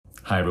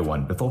Hi,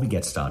 everyone. Before we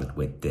get started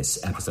with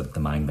this episode of the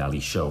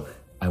Mindvalley Show,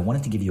 I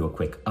wanted to give you a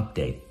quick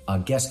update. Our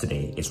guest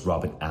today is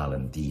Robert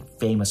Allen, the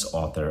famous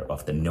author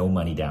of the No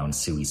Money Down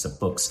series of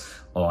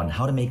books on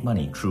how to make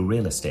money through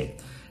real estate.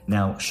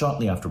 Now,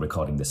 shortly after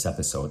recording this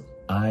episode,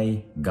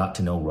 I got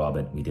to know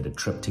Robert. We did a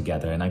trip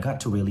together, and I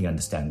got to really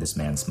understand this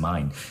man's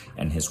mind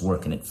and his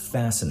work, and it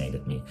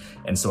fascinated me.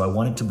 And so I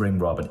wanted to bring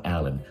Robert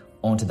Allen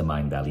onto the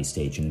Mindvalley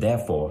stage, and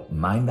therefore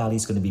Mindvalley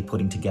is going to be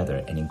putting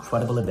together an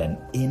incredible event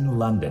in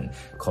London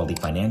called the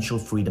Financial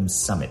Freedom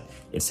Summit.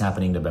 It's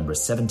happening November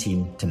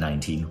 17 to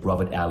 19.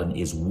 Robert Allen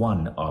is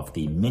one of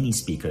the many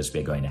speakers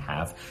we're going to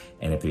have,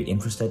 and if you're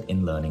interested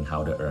in learning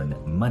how to earn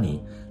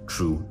money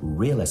through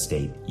real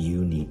estate,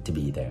 you need to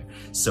be there.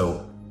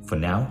 So for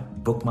now,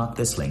 bookmark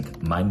this link,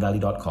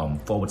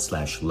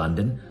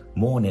 mindvalley.com/London.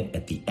 More on it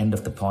at the end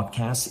of the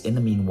podcast. In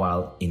the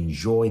meanwhile,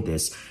 enjoy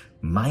this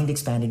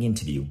mind-expanding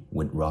interview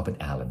with Robert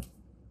Allen.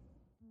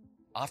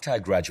 After I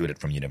graduated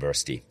from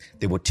university,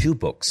 there were two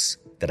books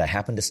that I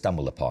happened to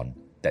stumble upon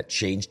that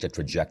changed the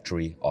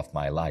trajectory of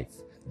my life.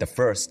 The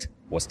first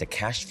was The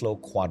Cash Flow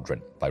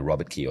Quadrant by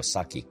Robert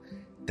Kiyosaki.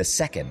 The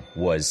second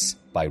was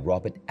by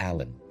Robert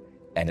Allen,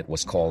 and it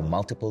was called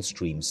Multiple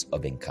Streams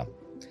of Income.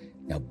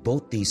 Now,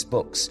 both these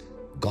books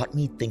got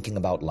me thinking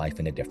about life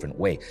in a different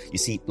way. You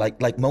see,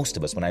 like most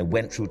of us, when I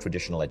went through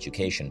traditional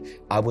education,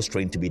 I was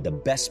trained to be the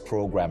best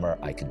programmer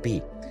I could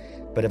be.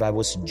 But if I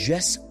was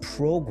just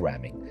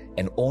programming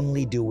and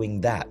only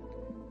doing that,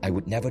 I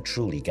would never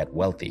truly get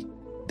wealthy.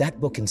 That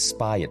book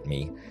inspired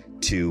me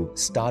to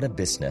start a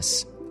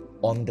business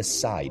on the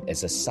side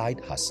as a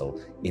side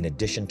hustle in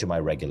addition to my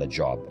regular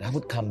job. I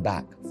would come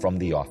back from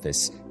the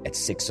office at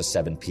 6 or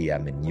 7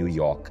 p.m. in New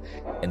York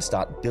and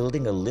start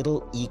building a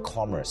little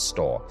e-commerce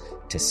store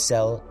to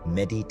sell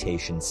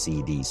meditation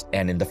CDs.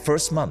 And in the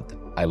first month,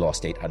 I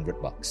lost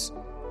 $800.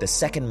 The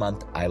second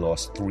month, I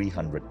lost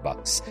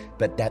 $300.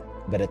 But a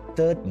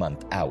third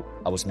month out,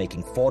 I was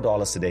making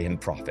 $4 a day in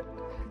profit.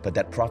 But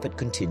that profit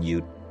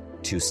continued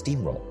to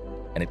steamroll,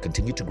 and it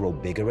continued to grow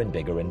bigger and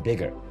bigger and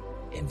bigger.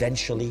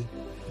 Eventually,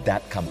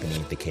 that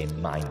company became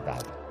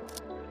Mindvalley.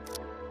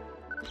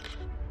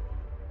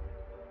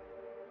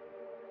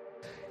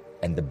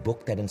 And the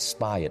book that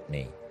inspired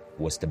me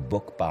was the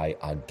book by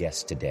our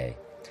guest today,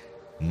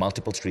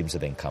 Multiple Streams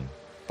of Income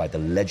by the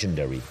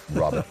legendary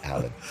Robert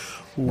Allen.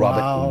 Wow.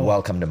 Robert,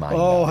 welcome to Mindvalley.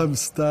 Oh,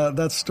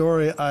 that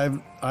story,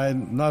 I've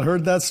not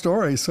heard that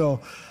story.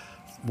 So,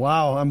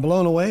 wow, I'm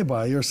blown away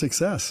by your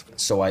success.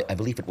 So I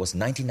believe it was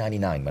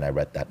 1999 when I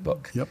read that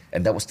book. Yep.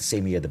 And that was the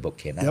same year the book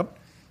came out. Yep.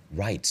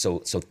 Right.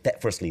 So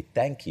firstly,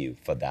 thank you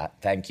for that.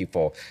 Thank you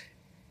for,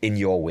 in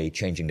your way,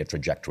 changing the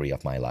trajectory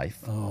of my life.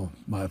 Oh,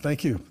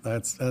 thank you.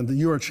 And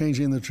you are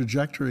changing the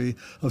trajectory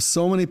of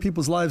so many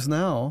people's lives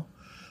now.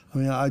 I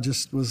mean, I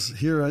just was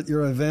here at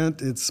your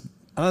event. It's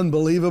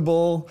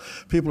unbelievable.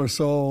 People are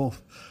so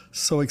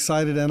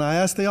excited. And I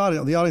asked the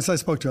audience I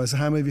spoke to, I said,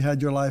 how many of you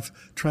had your life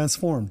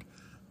transformed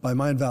by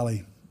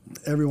Mindvalley?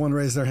 Everyone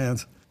raised their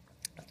hands.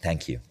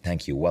 Thank you.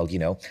 Thank you. Well,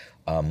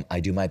 I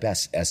do my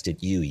best, as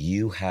did you.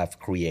 You have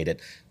created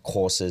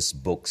courses,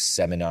 books,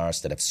 seminars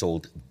that have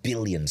sold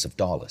billions of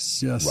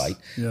dollars, yes, right?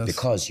 Yes.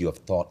 Because you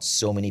have taught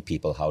so many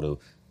people how to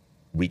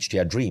reach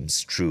their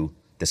dreams through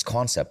this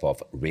concept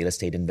of real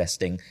estate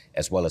investing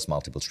as well as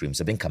multiple streams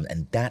of income.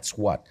 And that's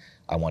what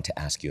I want to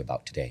ask you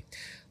about today.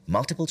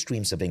 Multiple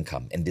streams of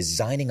income and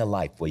designing a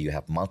life where you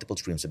have multiple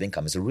streams of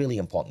income is a really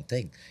important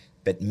thing.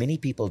 But many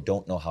people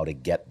don't know how to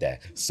get there.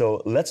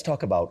 So let's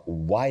talk about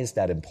why is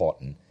that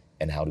important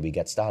and how do we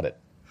get started?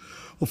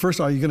 Well,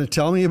 first, are you going to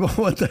tell me about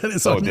what that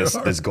is on your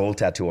arm? This gold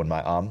tattoo on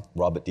my arm.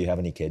 Robert, do you have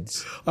any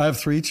kids? I have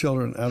 3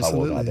 children,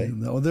 absolutely. How old are they?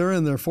 No, they're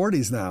in their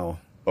 40s now.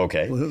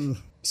 Okay.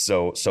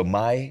 So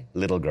my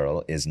little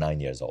girl is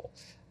 9 years old.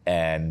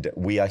 And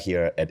we are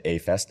here at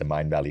A-Fest, the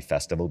Mindvalley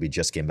Festival. We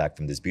just came back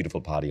from this beautiful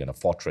party on a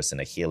fortress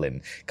in a hill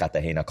in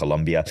Cartagena,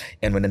 Colombia.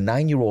 And when a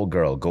 9-year-old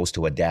girl goes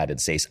to her dad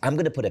and says, I'm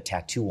going to put a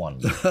tattoo on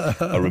you,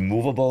 a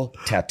removable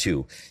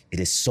tattoo,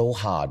 it is so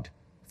hard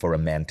for a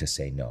man to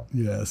say no.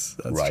 Yes,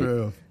 that's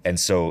true. And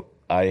so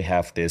I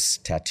have this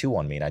tattoo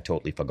on me, and I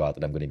totally forgot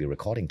that I'm going to be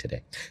recording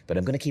today. But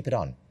I'm going to keep it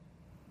on.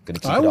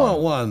 I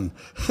want one.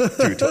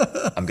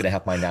 I'm going to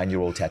have my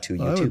 9-year-old tattoo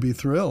you I too. would be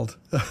thrilled.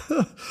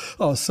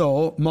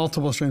 So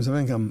multiple streams of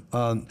income.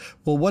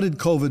 Well, what did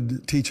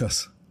COVID teach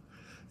us?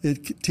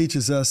 It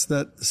teaches us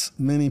that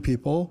many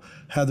people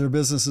had their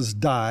businesses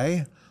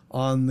die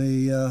on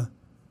the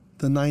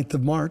 9th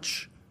of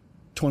March,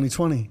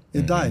 2020.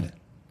 It died.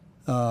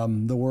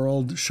 The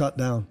world shut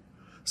down.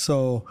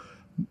 So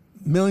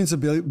millions of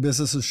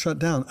businesses shut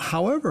down.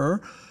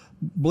 However,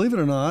 believe it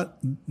or not,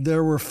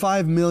 there were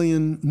 5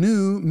 million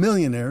new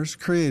millionaires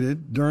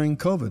created during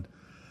COVID.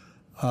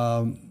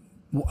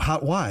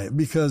 Why?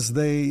 Because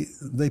they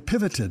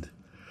pivoted,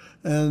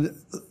 and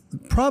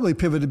probably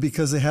pivoted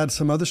because they had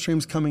some other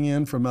streams coming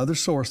in from other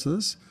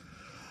sources.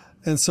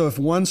 And so if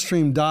one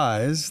stream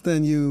dies,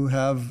 then you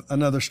have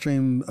another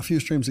stream, a few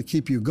streams that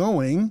keep you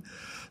going,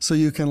 so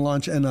you can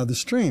launch another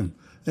stream.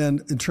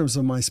 And in terms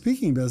of my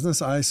speaking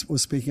business, I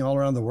was speaking all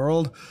around the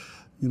world,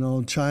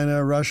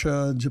 China,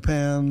 Russia,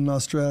 Japan,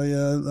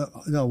 Australia,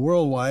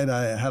 worldwide.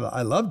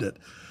 I loved it.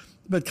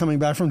 But coming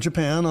back from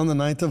Japan on the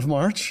 9th of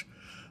March,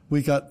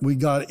 we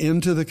got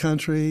into the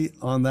country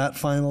on that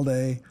final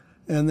day,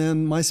 and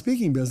then my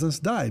speaking business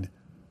died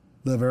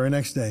the very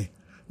next day.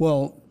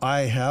 Well,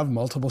 I have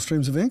multiple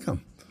streams of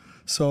income.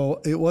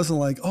 So it wasn't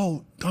like,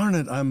 oh, darn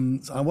it,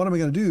 what am I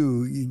going to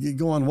do? You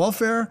go on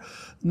welfare?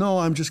 No,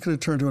 I'm just going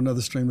to turn to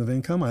another stream of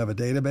income. I have a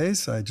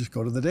database. I just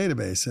go to the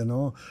database.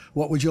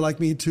 What would you like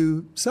me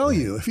to sell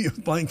you if you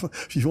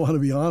want to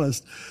be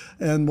honest?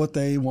 And what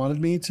they wanted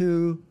me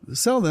to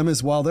sell them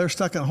is while they're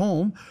stuck at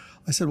home,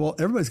 I said, well,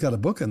 everybody's got a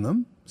book in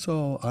them.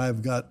 So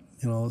I've got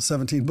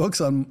 17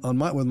 books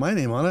with my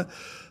name on it.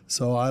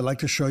 So I'd like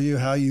to show you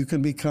how you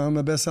can become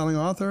a best-selling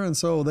author. And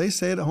so they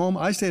stayed at home.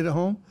 I stayed at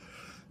home.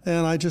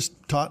 And I just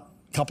taught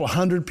a couple of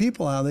hundred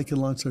people how they could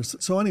launch their.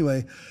 So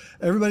anyway,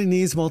 everybody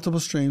needs multiple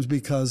streams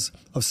because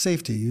of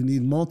safety. You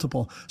need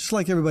multiple. Just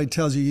like everybody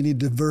tells you, you need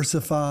to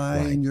diversify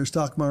in your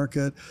stock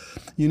market.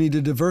 You need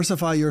to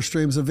diversify your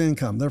streams of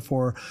income.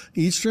 Therefore,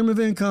 each stream of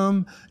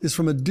income is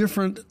from a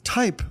different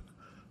type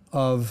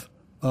of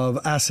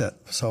asset.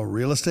 So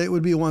real estate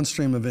would be one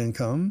stream of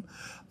income.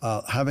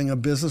 Having a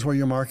business where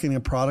you're marketing a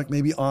product,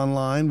 maybe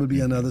online, would be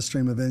another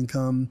stream of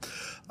income.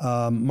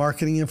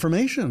 Marketing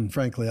information,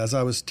 frankly, as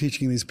I was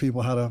teaching these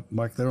people how to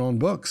market their own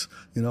books,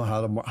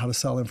 how to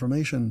sell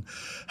information,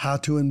 how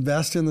to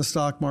invest in the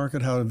stock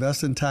market, how to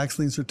invest in tax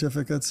lien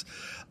certificates.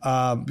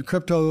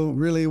 Crypto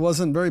really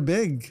wasn't very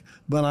big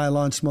when I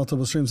launched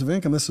multiple streams of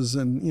income. This was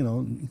in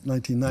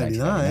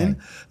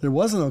 1999. There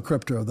was no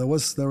crypto. There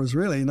was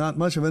really not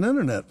much of an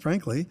internet,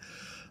 frankly.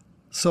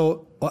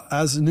 So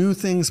as new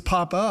things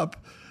pop up,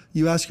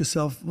 you ask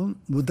yourself, well,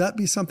 would that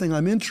be something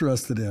I'm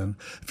interested in?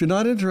 If you're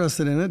not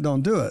interested in it,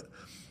 don't do it.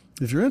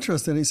 If you're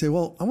interested in it, you say,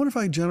 well, I wonder if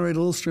I could generate a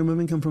little stream of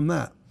income from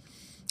that.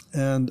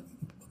 And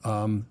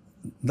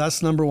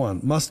that's number one.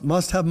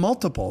 Must have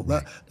multiple.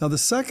 Now, the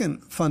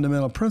second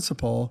fundamental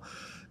principle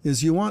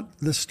is you want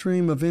the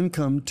stream of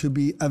income to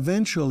be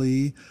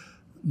eventually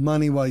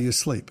money while you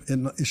sleep.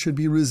 It should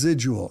be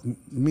residual. It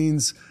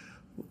means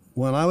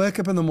when I wake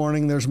up in the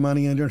morning, there's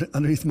money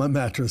underneath my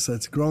mattress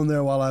that's grown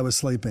there while I was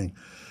sleeping.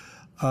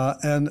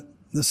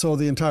 So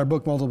the entire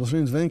book, Multiple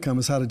Streams of Income,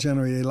 is how to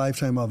generate a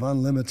lifetime of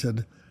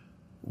unlimited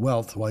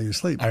wealth while you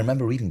sleep. I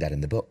remember reading that in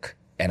the book,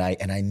 and I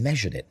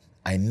measured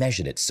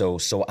it.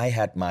 So I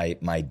had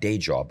my day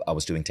job. I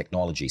was doing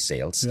technology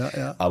sales.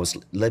 Yeah. I was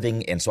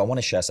living in, so I want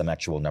to share some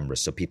actual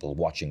numbers so people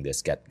watching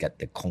this get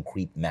the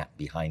concrete map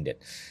behind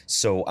it.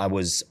 So I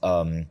was,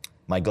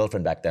 my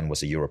girlfriend back then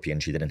was a European.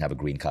 She didn't have a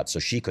green card, so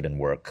she couldn't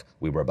work.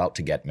 We were about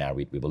to get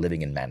married. We were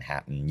living in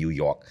Manhattan, New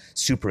York,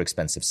 super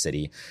expensive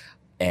city.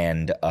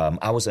 And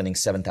I was earning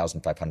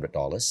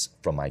 $7,500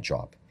 from my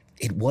job.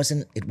 It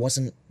wasn't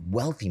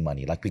wealthy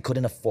money. Like, we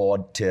couldn't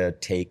afford to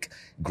take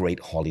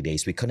great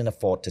holidays. We couldn't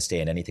afford to stay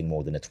in anything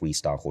more than a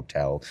 3-star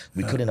hotel.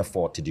 We couldn't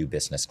afford to do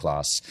business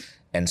class.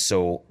 And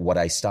so what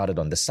I started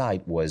on the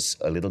side was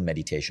a little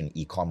meditation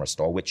e-commerce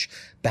store, which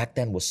back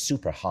then was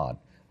super hard.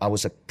 I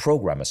was a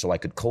programmer, so I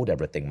could code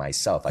everything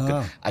myself.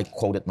 I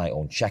coded my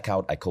own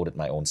checkout. I coded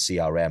my own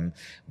CRM.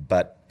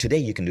 But today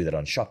you can do that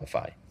on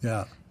Shopify.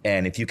 Yeah.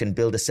 And if you can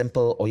build a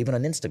simple, or even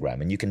on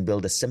Instagram, and you can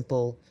build a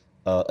simple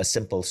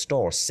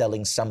store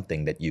selling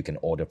something that you can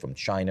order from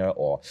China,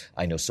 or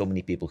I know so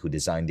many people who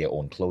design their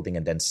own clothing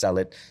and then sell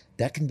it,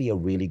 that can be a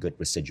really good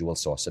residual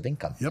source of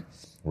income. Yep.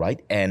 Right?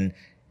 And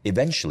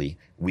eventually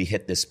we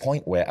hit this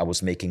point where I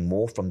was making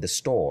more from the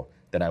store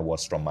than I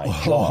was from my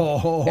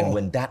job. And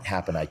when that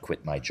happened, I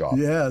quit my job.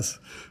 Yes.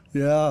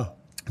 Yeah.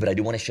 But I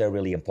do want to share a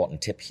really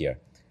important tip here.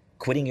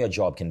 Quitting your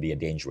job can be a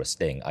dangerous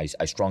thing.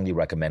 I strongly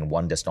recommend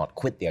one does not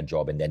quit their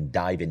job and then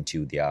dive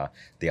into their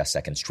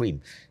second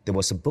stream. There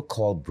was a book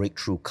called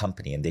Breakthrough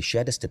Company, and they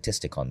shared a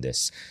statistic on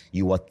this.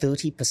 You are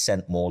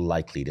 30% more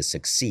likely to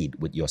succeed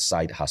with your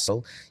side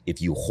hustle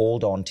if you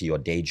hold on to your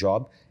day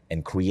job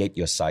and create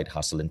your side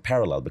hustle in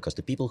parallel. Because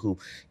the people who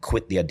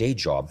quit their day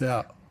job,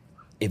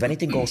 if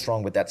anything goes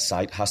wrong with that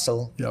side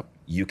hustle,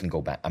 you can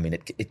go back. I mean,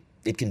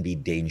 it can be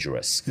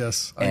dangerous.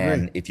 Yes, I agree.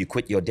 And if you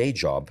quit your day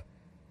job,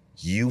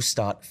 you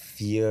start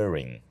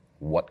fearing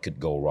what could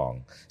go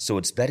wrong. So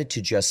it's better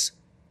to just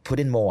put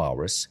in more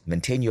hours,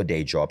 maintain your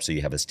day job so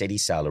you have a steady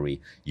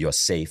salary, you're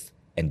safe,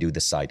 and do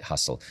the side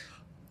hustle.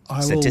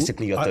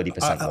 Statistically, you're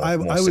 30%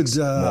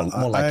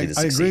 more likely to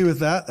succeed. I agree with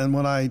that. And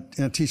when I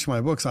teach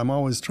my books, I'm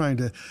always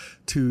trying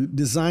to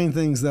design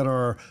things that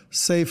are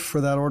safe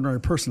for that ordinary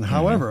person. Mm-hmm.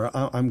 However,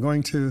 I'm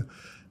going to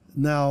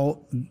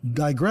now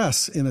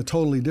digress in a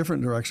totally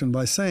different direction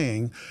by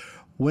saying,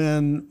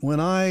 when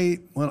I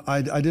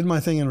did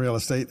my thing in real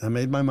estate, I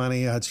made my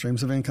money, I had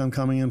streams of income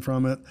coming in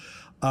from it.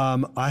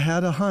 I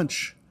had a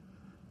hunch,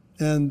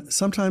 and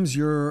sometimes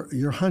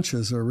your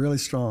hunches are really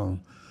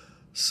strong.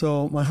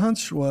 So my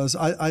hunch was,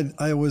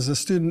 I was a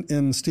student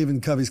in Stephen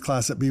Covey's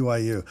class at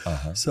BYU.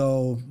 Uh-huh.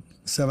 So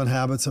 7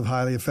 Habits of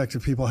Highly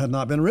Effective People had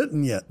not been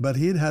written yet, but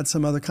he'd had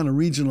some other kind of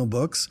regional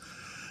books.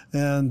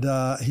 And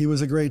he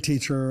was a great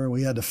teacher.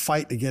 We had to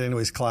fight to get into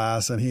his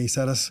class, and he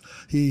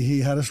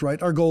had us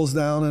write our goals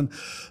down. And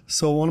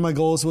so one of my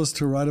goals was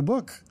to write a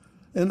book.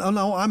 And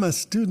no, I'm a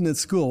student at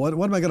school. What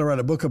am I going to write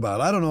a book about?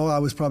 I don't know. I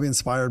was probably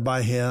inspired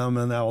by him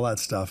and all that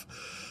stuff.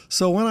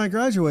 So when I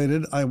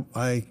graduated,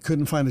 I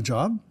couldn't find a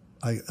job.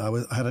 I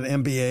had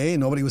an MBA.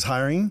 Nobody was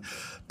hiring.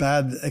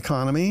 Bad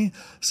economy.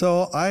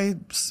 So I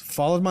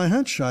followed my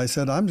hunch. I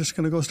said, I'm just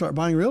going to go start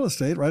buying real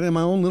estate right in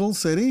my own little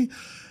city,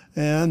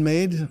 and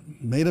made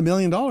 $1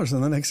 million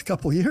in the next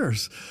couple of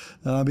years.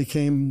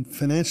 Became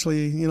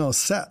financially,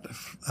 set.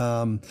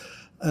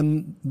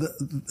 And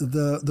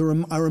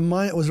I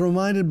was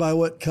reminded by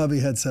what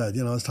Covey had said.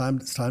 It's time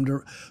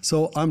to.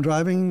 So I'm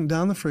driving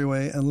down the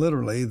freeway, and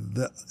literally,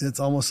 it's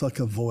almost like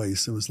a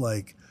voice. It was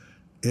like,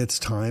 it's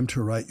time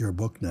to write your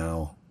book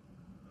now.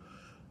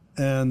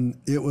 And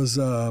it was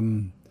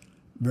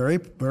very,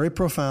 very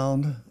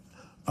profound.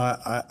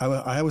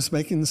 I was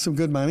making some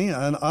good money,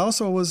 and I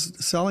also was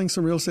selling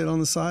some real estate on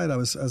the side. I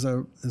was as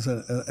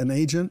an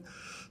agent.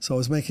 So I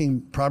was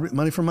making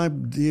money from my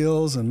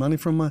deals and money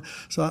from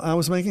so I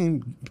was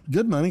making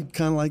good money,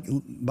 kind of like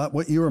about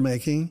what you were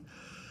making.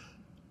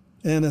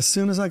 And as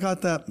soon as I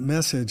got that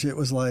message, it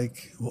was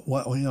like,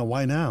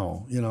 why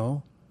now?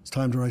 It's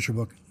time to write your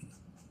book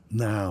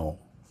now.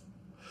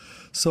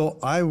 So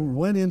I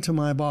went into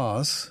my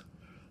boss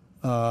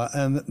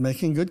and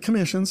making good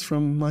commissions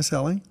from my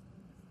selling.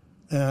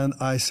 And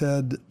I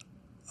said,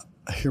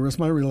 here is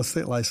my real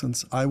estate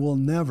license. I will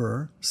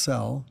never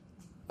sell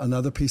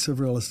another piece of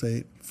real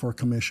estate for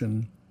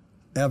commission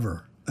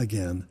ever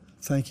again.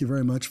 Thank you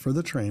very much for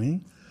the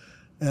training.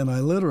 And I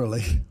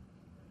literally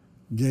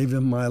gave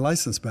him my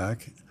license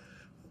back.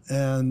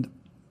 And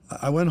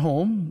I went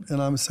home,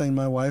 and I'm saying to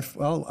my wife,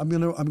 well, I'm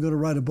going to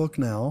write a book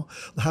now,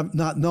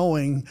 not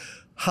knowing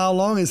how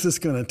long is this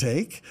going to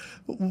take?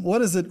 What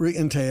does it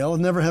entail?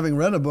 Never having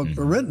read a book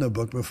or written a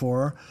book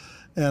before.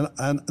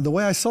 And the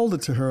way I sold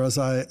it to her, as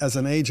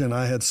an agent,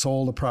 I had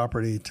sold a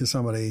property to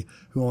somebody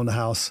who owned a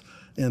house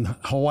in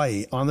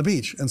Hawaii on the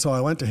beach. And so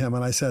I went to him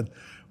and I said,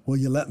 will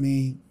you let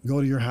me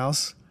go to your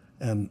house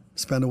and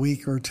spend a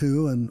week or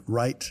two and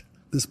write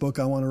this book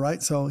I want to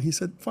write? So he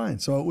said, fine.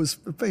 So it was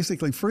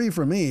basically free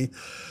for me,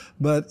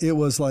 but it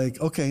was like,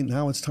 okay,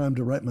 now it's time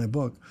to write my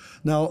book.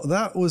 Now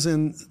that was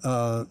in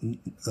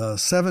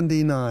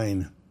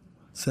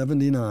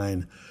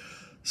 79.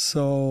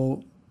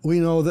 So we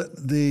know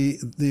that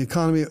the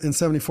economy in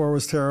 74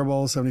 was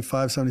terrible,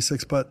 75,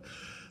 76, but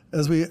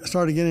as we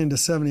started getting into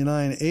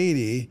 79,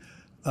 80,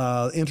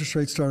 interest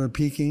rates started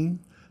peaking.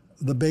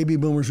 The baby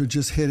boomers were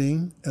just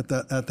hitting at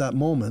that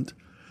moment.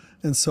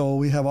 And so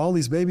we have all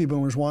these baby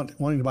boomers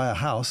wanting to buy a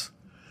house,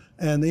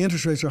 and the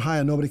interest rates are high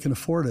and nobody can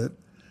afford it.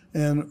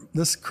 And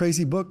this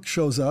crazy book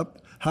shows up,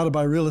 How to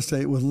Buy Real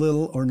Estate with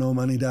Little or No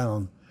Money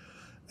Down.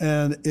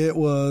 And it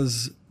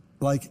was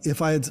like,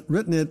 if I had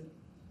written it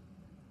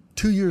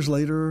 2 years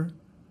later,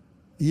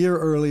 year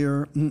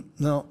earlier,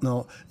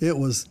 no, it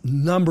was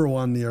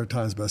 #1 New York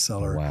Times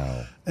bestseller.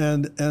 Wow.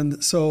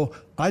 And so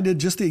I did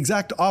just the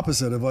exact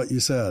opposite of what you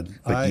said.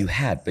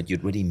 But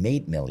you'd already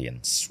made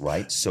millions,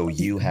 right? So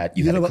you had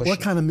what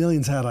kind of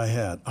millions had I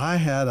had? I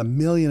had $1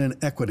 million in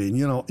equity, and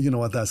you know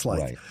what that's like.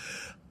 Right.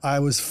 I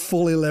was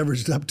fully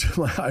leveraged up to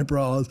my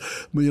eyebrows,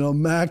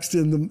 maxed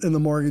in the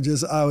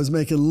mortgages. I was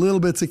making little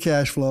bits of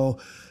cash flow.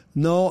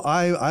 No,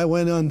 I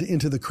went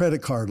into the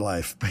credit card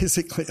life.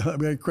 Basically, I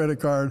made a credit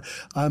card.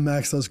 I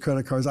maxed those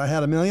credit cards. I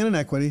had $1 million in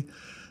equity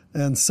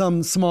and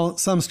some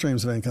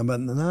streams of income, but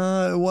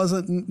I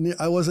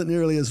wasn't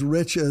nearly as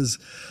rich as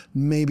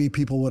maybe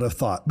people would have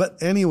thought. But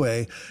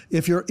anyway,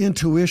 if your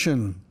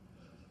intuition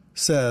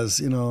says,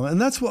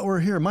 and that's what we're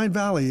here. Mind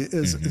Valley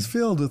is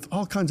filled with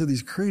all kinds of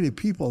these creative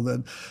people,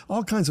 that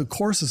all kinds of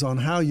courses on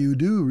how you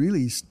do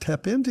really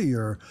step into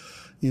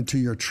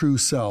your true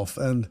self.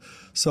 And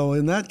so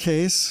in that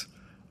case,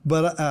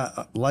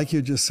 but like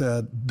you just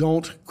said,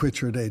 don't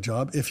quit your day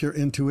job. If your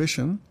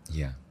intuition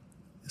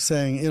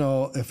saying,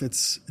 if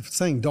it's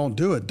saying don't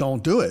do it,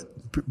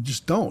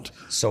 just don't.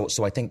 So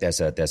I think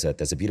there's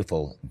a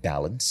beautiful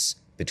balance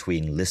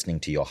between listening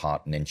to your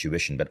heart and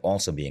intuition, but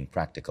also being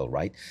practical,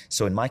 right?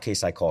 So in my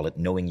case, I call it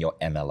knowing your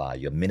MLI,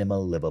 your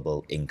minimal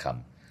livable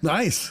income.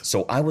 Nice.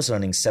 So I was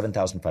earning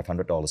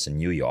 $7,500 in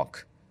New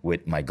York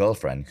with my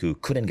girlfriend, who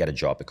couldn't get a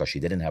job because she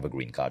didn't have a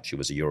green card. She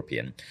was a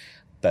European.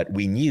 But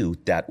we knew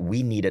that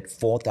we needed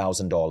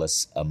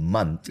 $4,000 a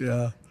month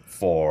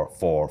for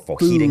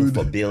heating,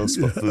 for bills,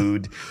 for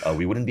food.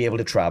 We wouldn't be able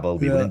to travel.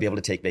 We wouldn't be able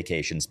to take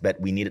vacations, but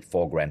we needed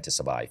 $4,000 to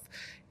survive.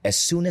 As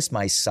soon as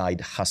my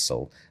side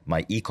hustle,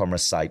 my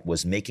e-commerce site,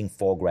 was making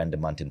 $4,000 a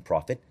month in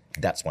profit,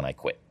 that's when I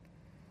quit.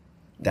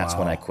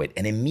 When I quit.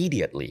 And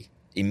immediately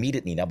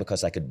now,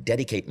 because I could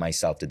dedicate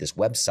myself to this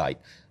website,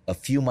 a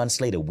few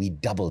months later, we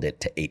doubled it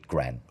to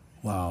 $8,000.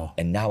 Wow.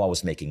 And now I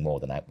was making more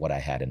than what I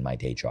had in my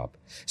day job.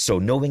 So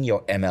knowing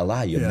your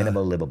MLI, your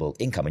minimal livable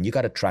income, and you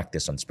got to track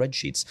this on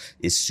spreadsheets,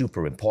 is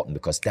super important,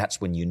 because that's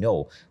when you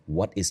know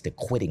what is the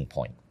quitting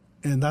point.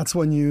 And that's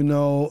when you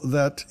know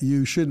that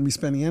you shouldn't be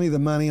spending any of the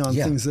money on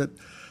things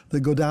They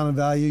go down in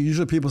value.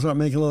 Usually people start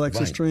making little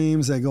extra Right.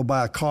 streams. They go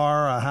buy a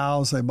car, a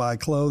house, they buy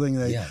clothing.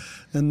 Yeah.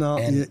 And now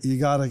you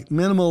got a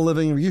minimal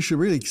living. You should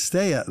really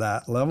stay at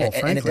that level,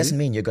 frankly. And it doesn't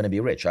mean you're going to be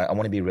rich. I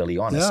want to be really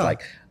honest. Yeah.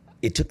 Like,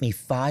 it took me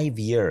 5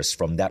 years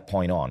from that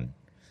point on,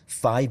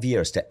 5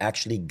 years to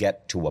actually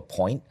get to a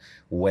point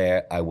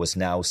where I was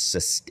now,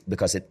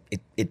 because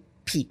it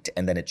peaked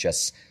and then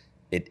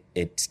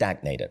it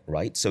stagnated,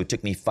 right? So it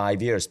took me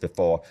 5 years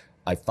before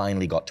I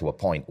finally got to a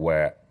point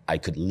where I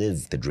could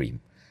live the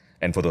dream.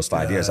 And for those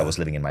 5 years, I was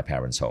living in my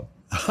parents' home.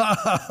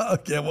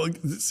 Okay, well,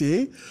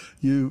 see,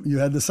 you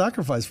had to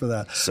sacrifice for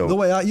that. So- the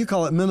way you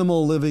call it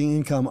minimal living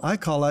income, I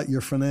call that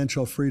your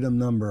financial freedom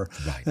number.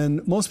 Right.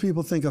 And most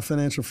people think of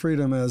financial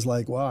freedom as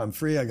like, wow, I'm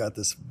free. I got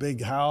this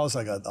big house.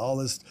 I got all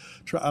this.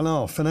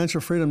 No, financial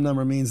freedom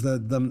number means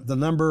that the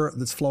number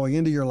that's flowing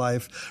into your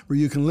life where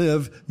you can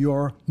live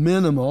your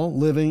minimal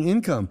living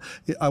income.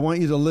 I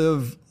want you to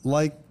live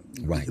like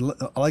Right.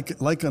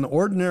 like an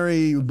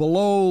ordinary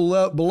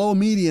below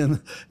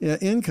median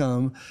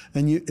income,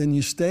 and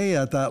you stay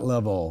at that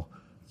level,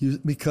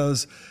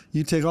 because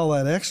you take all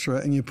that extra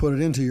and you put it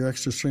into your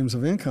extra streams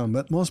of income.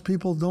 But most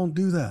people don't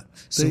do that.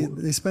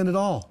 They spend it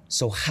all.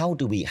 So how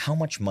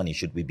much money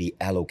should we be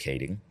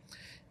allocating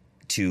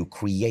to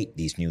create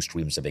these new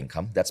streams of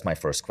income? That's my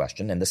first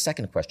question. And the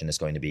second question is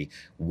going to be,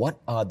 what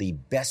are the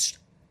best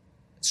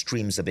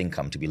streams of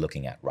income to be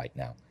looking at right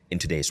now in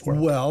today's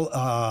world? Well,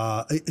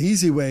 an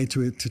easy way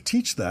to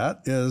teach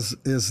that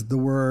is the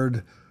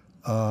word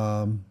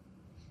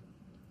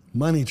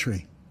money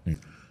tree.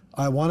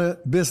 I want a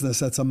business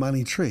that's a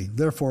money tree.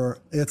 Therefore,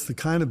 it's the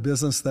kind of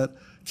business that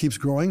keeps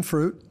growing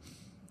fruit.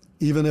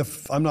 Even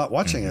if I'm not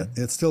watching it,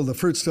 the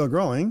fruit's still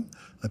growing.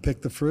 I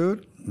pick the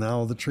fruit.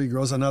 Now the tree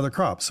grows another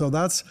crop. So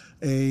that's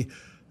a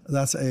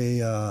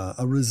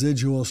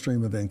residual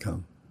stream of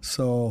income.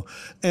 So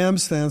M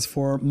stands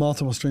for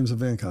multiple streams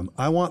of income.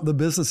 I want the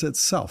business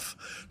itself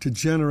to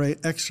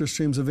generate extra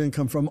streams of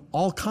income from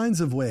all kinds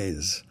of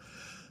ways.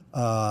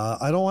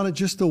 I don't want it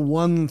just a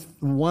one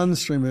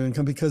stream of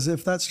income, because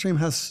if that stream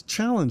has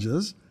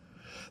challenges,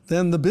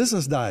 then the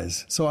business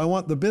dies. So I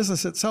want the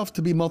business itself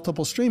to be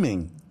multiple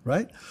streaming,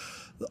 right?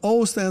 The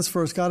O stands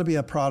for, it's got to be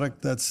a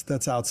product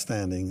that's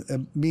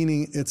outstanding,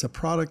 meaning it's a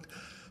product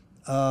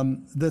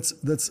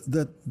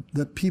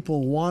that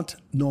people want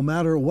no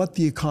matter what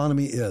the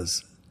economy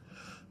is.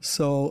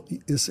 So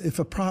if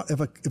a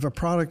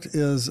product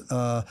is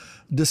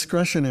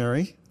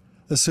discretionary,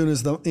 as soon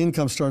as the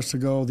income starts to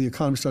go, the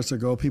economy starts to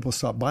go, people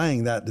stop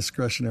buying that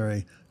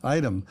discretionary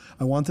item.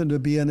 I want them to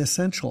be an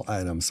essential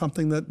item,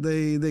 something that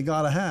they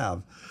got to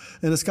have.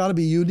 And it's got to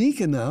be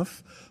unique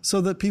enough so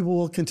that people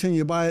will continue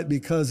to buy it,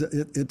 because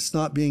it's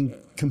not being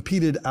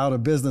competed out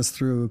of business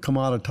through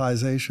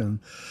commoditization.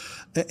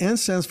 N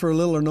stands for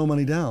little or no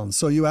money down.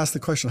 So you ask the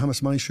question, how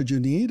much money should you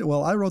need?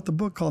 Well, I wrote the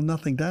book called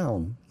Nothing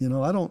Down.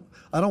 I don't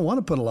want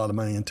to put a lot of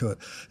money into it.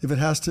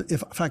 In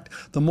fact,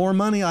 the more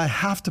money I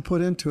have to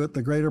put into it,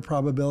 the greater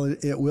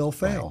probability it will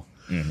fail.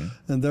 Right.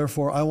 Mm-hmm. And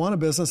therefore, I want a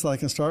business that I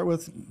can start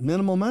with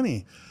minimal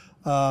money.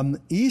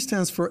 E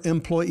stands for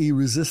employee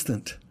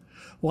resistant.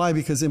 Why?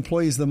 Because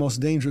employee is the most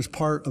dangerous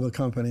part of a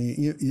company.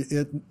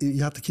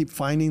 You have to keep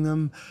finding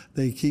them.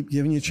 They keep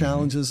giving you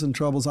challenges and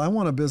troubles. I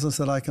want a business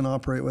that I can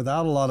operate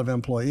without a lot of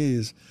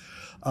employees.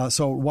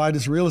 So why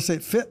does real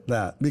estate fit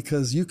that?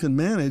 Because you can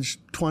manage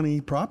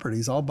 20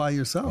 properties all by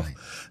yourself. Right.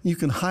 You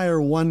can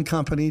hire one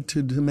company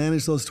to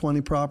manage those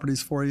 20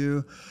 properties for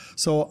you.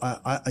 So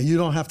you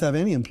don't have to have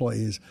any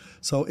employees.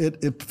 So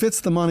it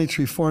fits the money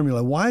tree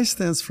formula. Y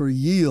stands for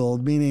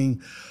yield,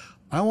 meaning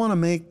I want to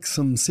make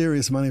some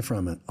serious money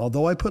from it.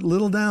 Although I put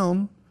little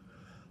down,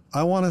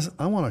 I want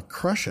to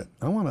crush it.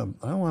 I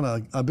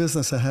want a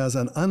business that has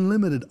an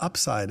unlimited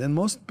upside, and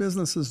most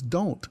businesses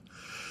don't.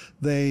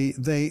 They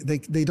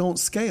don't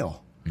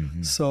scale.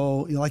 Mm-hmm.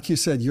 So, like you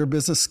said, your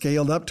business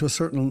scaled up to a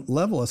certain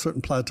level, a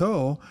certain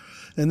plateau,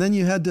 and then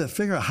you had to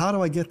figure out, how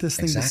do I get this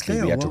thing to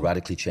scale? We had to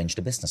radically change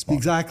the business model.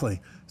 Exactly.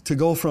 To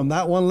go from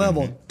that one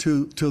level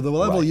to the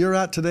level you're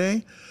at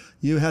today,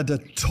 you had to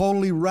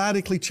totally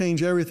radically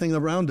change everything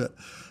around it.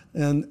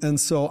 And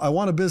so I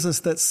want a business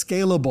that's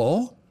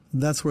scalable.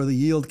 That's where the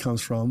yield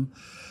comes from.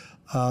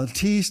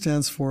 T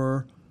stands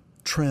for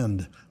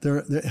trend.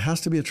 There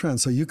has to be a trend.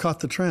 So you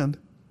caught the trend.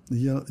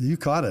 You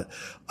caught it.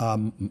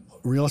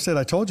 Real estate,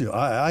 I told you,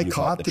 I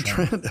caught the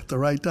trend at the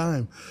right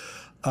time.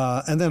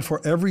 And then for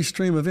every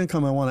stream of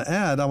income I want to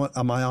add,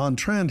 am I on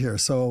trend here?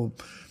 So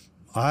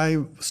I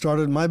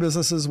started my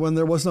businesses when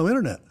there was no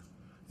internet.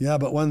 Yeah,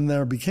 but when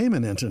there became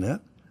an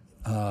internet,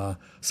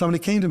 somebody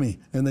came to me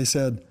and they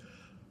said,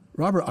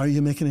 Robert, are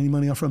you making any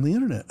money from the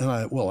internet? And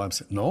I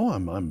said, no,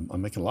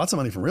 I'm making lots of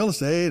money from real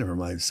estate, or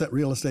my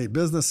real estate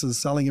business is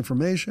selling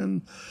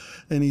information.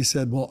 And he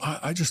said, well,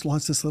 I just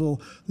launched this little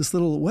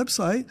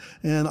website,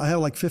 and I have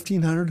like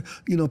 1,500,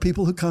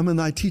 people who come,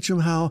 and I teach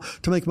them how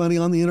to make money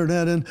on the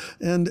internet. And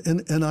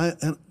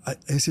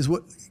he says,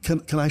 what,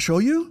 can I show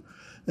you?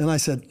 And I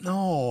said,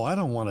 no, I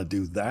don't want to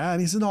do that.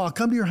 And he said, no, I'll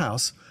come to your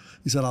house.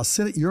 He said, I'll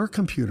sit at your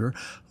computer,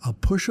 I'll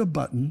push a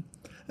button,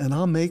 and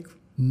I'll make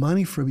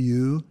money from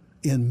you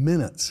in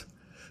minutes.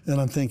 And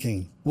I'm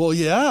thinking, well,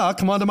 yeah,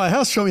 come on to my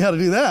house, show me how to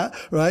do that,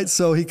 right?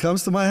 So he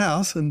comes to my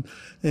house and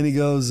he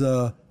goes,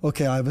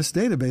 okay, I have this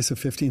database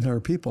of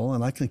 1,500 people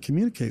and I can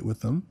communicate with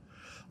them.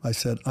 I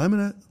said,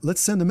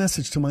 let's send a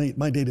message to my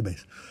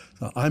database.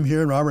 So I'm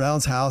here in Robert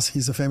Allen's house.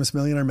 He's a famous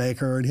millionaire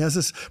maker. And he has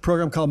this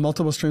program called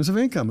Multiple Streams of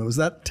Income. It was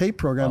that tape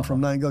program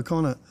from Nightingale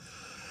Conant.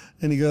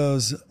 And he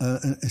goes,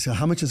 and he said,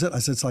 how much is it? I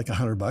said, it's like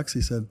 $100.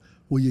 He said,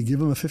 will you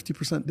give him a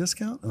 50%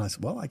 discount? And I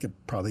said, well, I could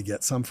probably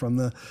get some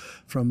from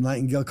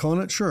Nightingale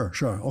Conant. Sure.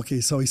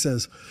 Okay. So he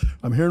says,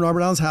 I'm here in Robert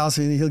Allen's house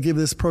and he'll give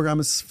this program,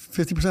 it's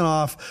 50%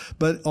 off,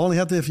 but only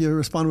have to if you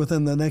respond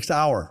within the next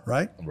hour,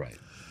 right? Right.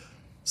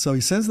 So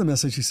he sends the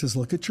message. He says,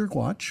 look at your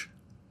watch.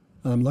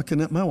 And I'm looking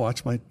at my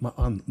watch, my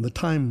on the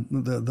time,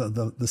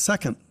 the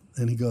second,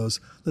 and he goes,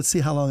 let's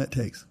see how long it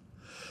takes.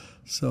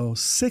 So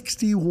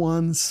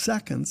 61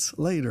 seconds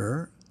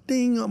later,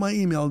 ding on my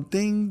email,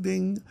 ding,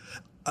 ding.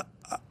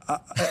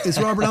 Is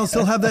Robert Allen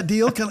still have that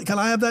deal? Can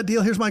I have that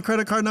deal? Here's my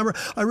credit card number.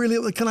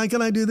 Can I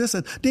do this?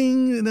 And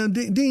ding, and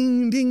ding,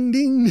 ding, ding,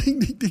 ding, ding,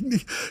 ding,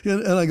 ding.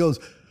 And I goes,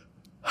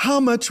 how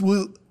much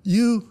will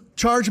you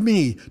charge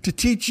me to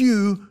teach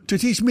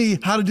me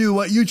how to do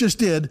what you just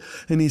did?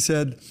 And he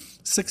said,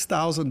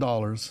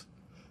 $6,000.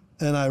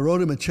 And I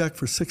wrote him a check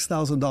for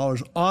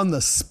 $6,000 on the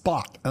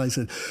spot. And I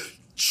said,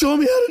 show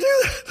me how to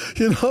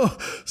do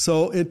that,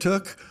 So it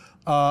took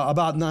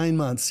about 9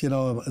 months,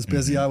 as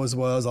busy I was,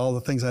 all the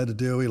things I had to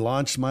do. We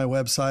launched my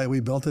website. We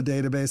built a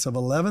database of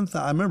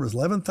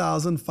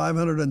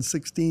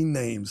 11,516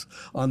 names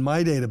on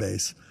my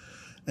database.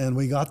 And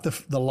we got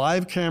the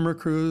live camera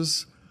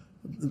crews.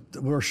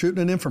 We were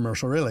shooting an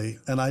infomercial, really.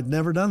 And I'd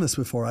never done this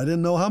before. I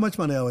didn't know how much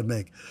money I would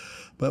make.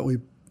 But we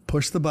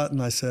pushed the button.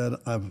 I said,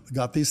 I've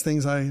got these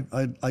things I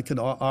could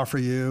offer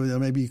you.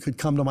 Maybe you could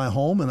come to my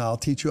home and I'll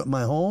teach you at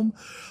my home.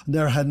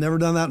 Had never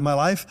done that in my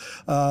life.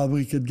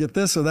 We could get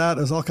this or that.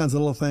 There's all kinds of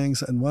little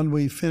things. And when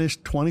we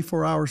finished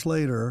 24 hours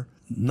later,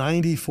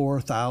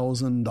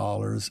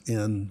 $94,000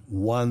 in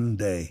one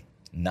day.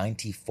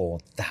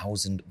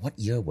 94,000. What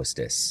year was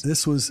this?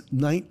 This was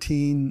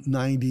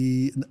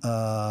 1997,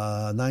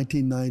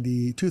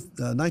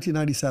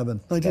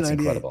 1998. That's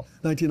incredible.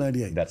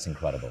 1998. That's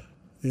incredible.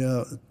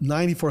 Yeah,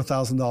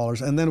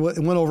 $94,000. And then it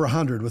went over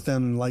 100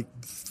 within like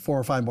 4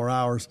 or 5 more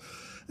hours.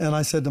 And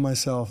I said to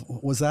myself,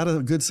 was that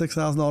a good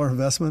 $6,000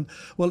 investment?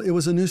 Well, it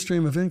was a new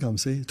stream of income,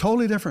 see?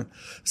 Totally different.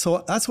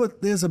 So that's what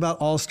it is about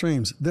all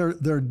streams.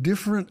 They're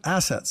different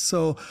assets.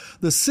 So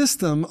the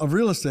system of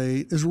real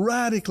estate is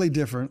radically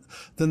different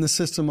than the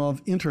system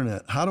of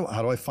internet. How do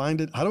I find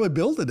it? How do I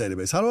build a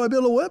database? How do I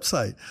build a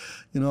website?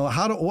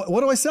 What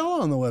do I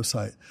sell on the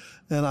website?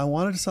 And I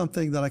wanted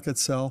something that I could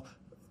sell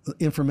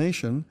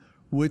information,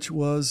 which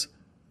was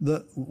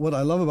what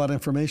I love about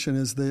information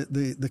is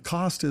the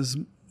cost is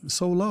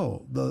so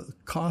low, the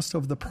cost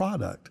of the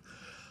product.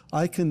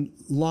 I can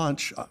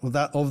launch of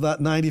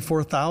that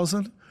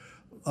 94,000.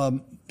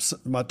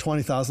 About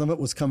 20,000 of it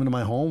was coming to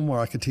my home where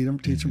I could teach them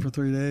for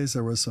 3 days.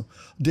 There was some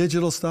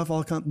digital stuff.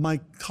 My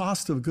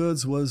cost of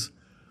goods was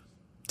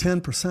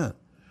 10%.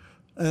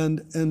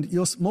 And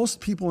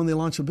most people, when they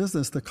launch a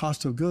business, the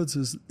cost of goods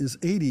is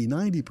 80,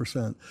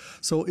 90%.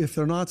 So if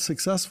they're not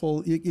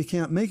successful, you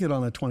can't make it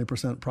on a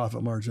 20%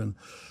 profit margin.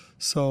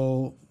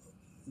 So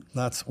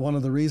that's one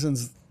of the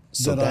reasons.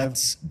 So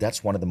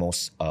that's one of the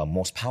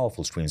most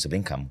powerful streams of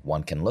income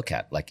one can look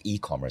at, like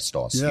e-commerce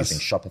stores, using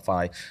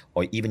Shopify,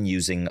 or even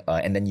using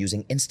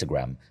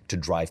Instagram to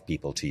drive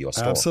people to your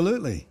store.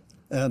 Absolutely.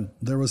 And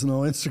there was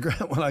no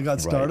Instagram when I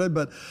got started,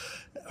 but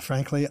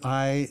frankly,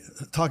 I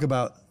talk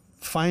about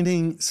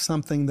finding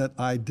something that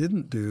I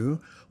didn't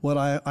do. What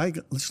I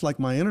just like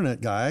my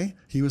internet guy,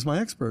 he was my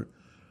expert.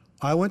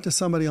 I went to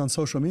somebody on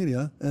social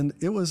media, and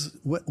it was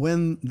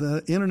when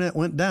the internet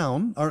went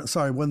down,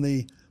 when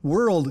the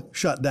world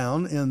shut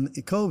down in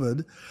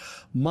COVID,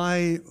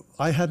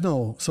 I had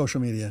no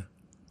social media.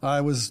 I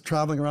was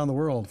traveling around the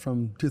world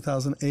from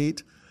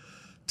 2008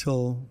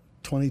 till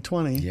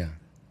 2020. Yeah.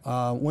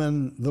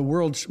 When the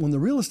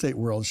real estate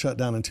world shut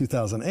down in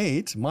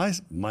 2008,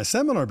 my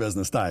seminar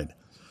business died.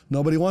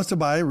 Nobody wants to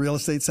buy real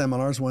estate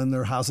seminars when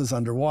their house is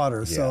underwater.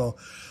 Yeah. So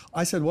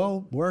I said,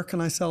 well, where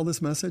can I sell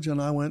this message?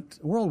 And I went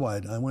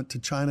worldwide. I went to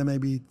China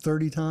maybe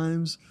 30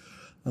 times.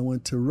 I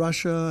went to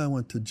Russia. I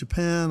went to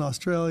Japan,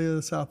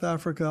 Australia, South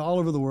Africa, all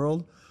over the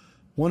world.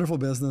 Wonderful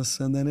business.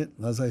 And then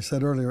as I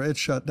said earlier, it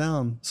shut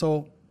down.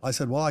 So I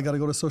said, well, I got to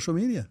go to social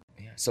media.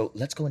 Yeah. So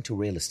let's go into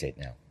real estate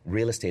now.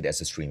 Real estate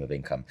as a stream of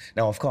income.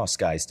 Now, of course,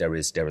 guys, there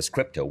is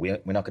crypto. We're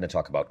not going to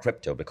talk about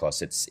crypto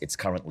because it's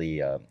currently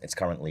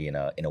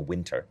in a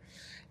winter,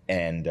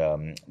 and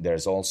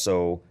there's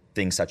also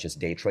things such as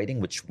day trading,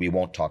 which we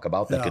won't talk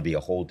about. That could be a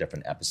whole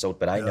different episode.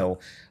 But I know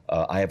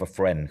I have a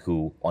friend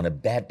who, on a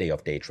bad day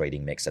of day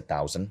trading, makes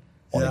 $1,000.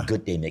 On a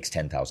good day, makes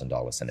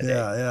 $10,000 in a day.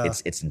 Yeah.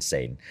 It's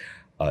insane.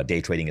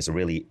 Day trading is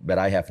but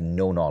I have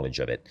no knowledge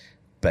of it.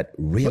 But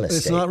real estate,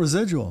 it's not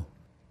residual.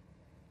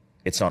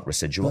 It's not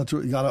residual.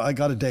 I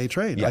got to day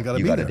trade. Yeah,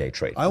 you got to day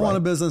trade. I want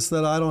a business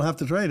that I don't have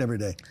to trade every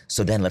day.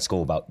 So then let's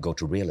go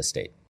to real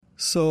estate.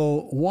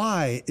 So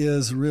why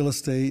is real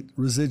estate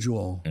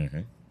residual?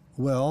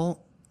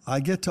 Well, I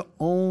get to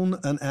own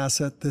an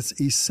asset that's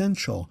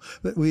essential.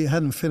 But we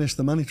hadn't finished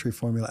the money tree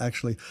formula,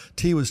 actually.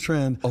 T was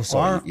trend. Oh,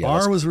 sorry.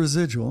 R was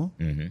residual.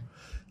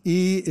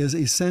 E is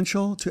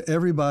essential to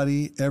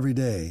everybody every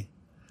day.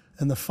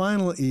 And the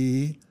final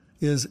E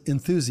is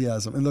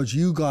enthusiasm. In other words,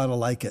 you got to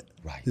like it.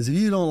 Right. Because if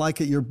you don't like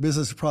it, your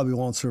business probably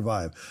won't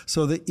survive.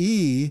 So the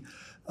E,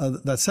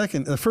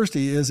 the first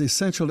E is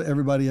essential to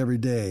everybody every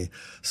day.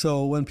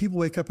 So when people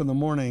wake up in the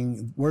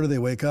morning, where do they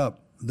wake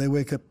up? They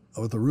wake up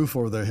with a roof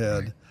over their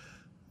head. Right.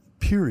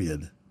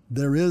 Period.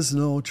 There is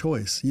no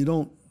choice.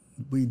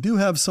 We do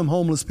have some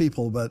homeless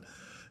people, but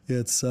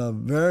it's a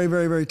very,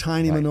 very, very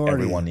tiny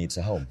minority. Everyone needs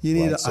a home. You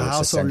need a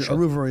house over a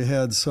roof over your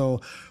head. So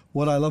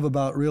what I love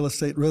about real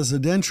estate,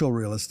 residential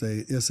real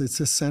estate, is it's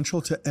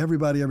essential to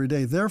everybody every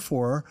day.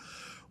 Therefore,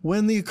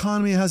 when the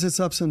economy has its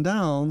ups and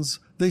downs,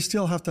 they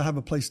still have to have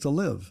a place to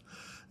live.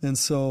 And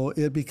so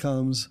it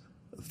becomes,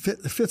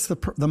 fits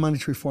the money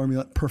tree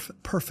formula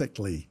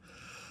perfectly.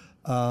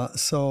 I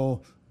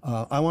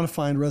want to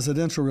find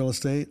residential real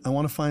estate. I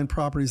want to find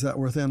properties that are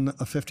within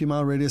a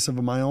 50-mile radius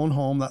of my own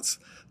home. That's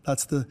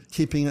the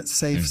keeping it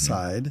safe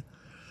side.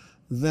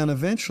 Then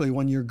eventually,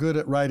 when you're good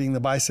at riding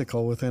the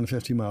bicycle within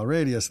 50-mile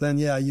radius, then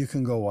yeah, you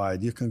can go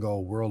wide. You can go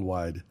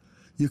worldwide.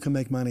 You can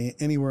make money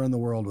anywhere in the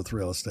world with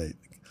real estate.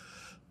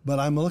 But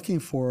I'm looking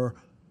for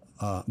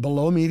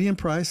below median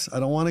price. I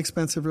don't want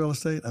expensive real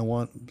estate. I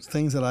want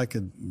things that I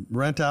could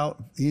rent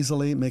out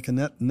easily, make a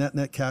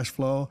net cash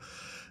flow.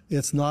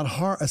 It's not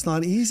hard. It's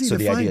not easy to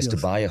find. So the idea is to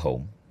buy a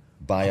home,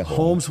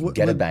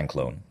 get a bank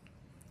loan,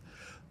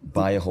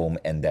 buy a home,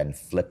 and then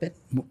flip it?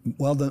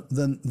 Well,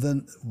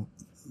 then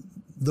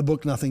the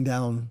book Nothing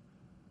Down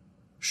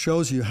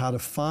shows you how to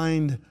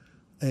find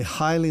a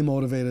highly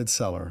motivated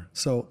seller.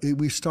 So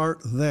we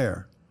start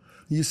there.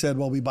 You said,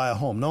 well, we buy a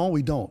home. No,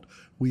 we don't.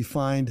 We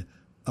find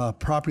a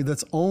property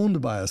that's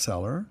owned by a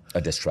seller. A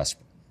distressed.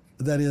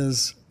 That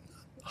is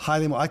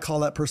I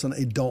call that person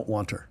a don't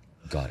wanter.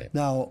 Got it.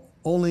 Now,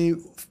 only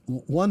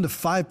 1 to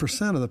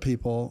 5% of the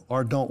people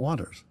are don't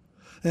wanters.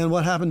 And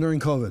what happened during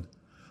COVID?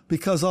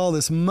 Because all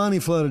this money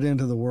flooded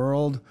into the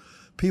world,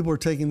 people were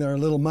taking their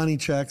little money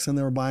checks and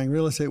they were buying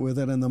real estate with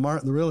it, and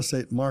the real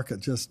estate market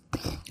just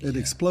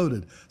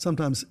exploded,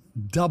 sometimes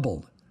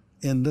doubled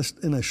in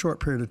a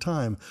short period of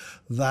time.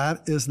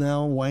 That is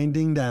now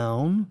winding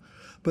down,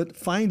 but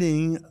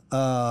finding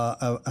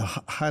a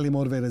highly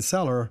motivated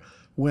seller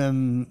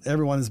when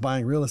everyone is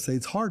buying real estate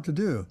is hard to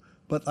do.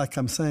 But like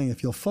I'm saying,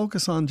 if you'll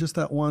focus on just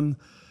that one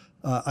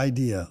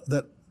idea,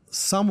 that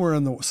somewhere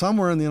in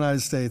the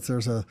United States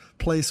there's a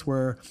place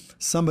where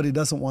somebody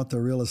doesn't want their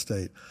real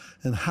estate,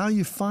 and how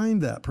you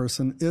find that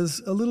person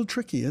is a little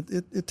tricky.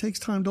 It takes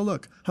time to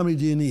look. How many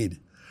do you need?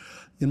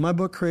 In my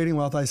book, Creating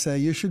Wealth, I say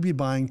you should be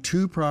buying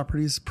 2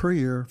 properties per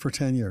year for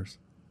 10 years.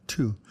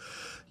 2.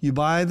 You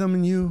buy them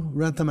and you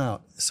rent them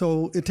out.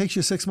 So it takes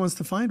you 6 months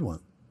to find one.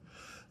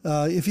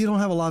 If you don't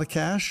have a lot of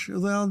cash,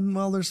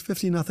 well, there's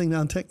 50 nothing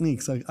down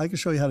techniques. I can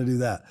show you how to do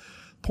that.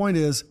 Point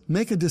is,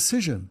 make a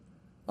decision.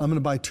 I'm going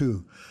to buy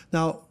 2.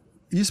 Now,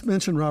 you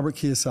mentioned Robert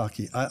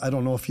Kiyosaki. I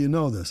don't know if you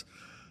know this.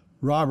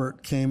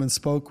 Robert came and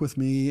spoke with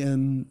me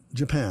in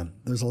Japan.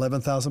 There's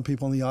 11,000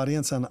 people in the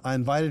audience, and I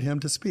invited him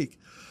to speak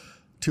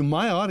to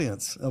my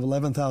audience of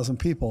 11,000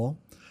 people.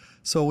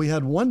 So we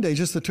had one day,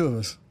 just the 2 of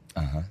us.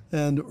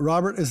 And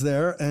Robert is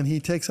there, and he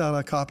takes out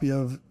a copy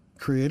of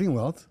Creating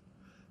Wealth.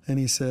 And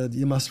he said,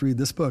 you must read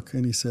this book.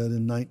 And he said,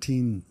 in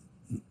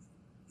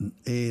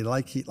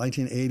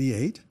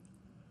 1988,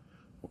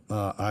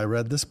 I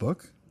read this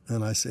book.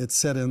 And it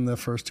said in the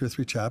first 2 or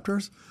 3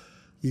 chapters,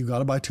 you've got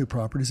to buy 2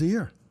 properties a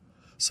year.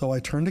 So I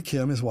turned to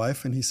Kim, his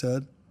wife, and he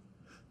said,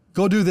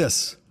 go do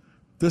this.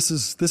 This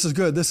is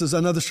good. This is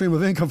another stream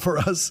of income for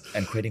us.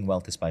 And Creating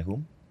Wealth is by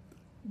whom?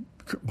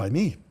 By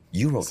me.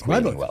 You wrote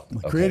Creating Wealth.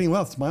 Okay. Creating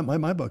Wealth is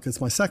my book. It's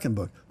my second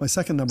book, my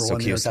second number one.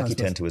 So Kiyosaki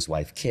turned to his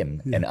wife,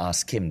 Kim, and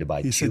asked Kim to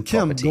buy 2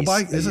 properties. Kim, go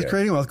buy, this is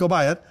Creating Wealth, go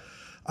buy it.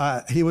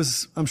 He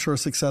was, I'm sure,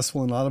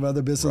 successful in a lot of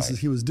other businesses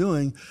he was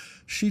doing.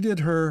 She did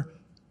her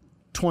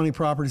 20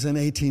 properties in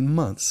 18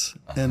 months.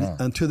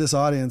 And to this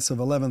audience of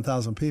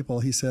 11,000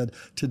 people, he said,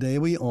 today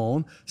we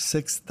own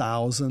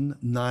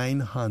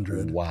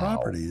 6,900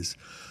 properties.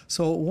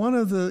 So one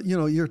of the,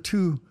 you're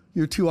two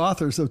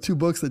authors of 2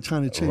 books that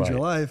trying to change your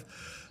life.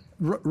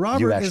 Robert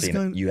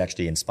you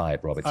actually inspired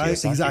Robert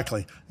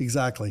Kiyosaki.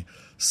 Exactly.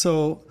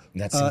 So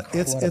that's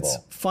incredible. It's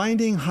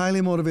finding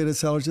highly motivated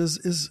sellers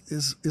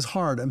is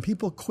hard, and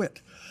people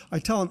quit. I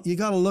tell them you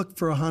got to look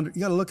for 100.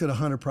 You got to look at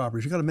 100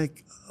 properties. You got to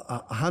make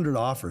 100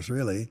 offers,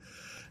 really.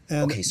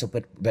 And okay, so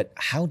but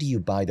how do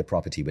you buy the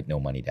property with no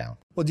money down?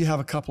 Well, do you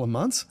have a couple of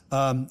months?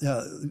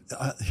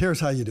 Here's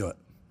how you do it.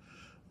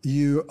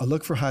 You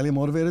look for highly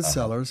motivated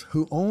sellers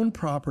who own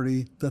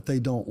property that they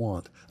don't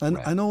want. And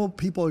I know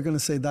people are going to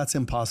say that's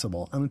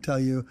impossible. I'm going to tell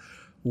you,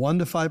 1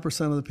 to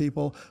 5% of the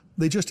people,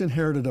 they just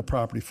inherited a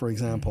property, for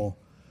example.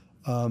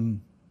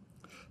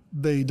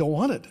 They don't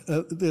want it.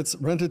 It's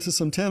rented to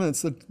some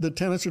tenants. The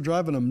tenants are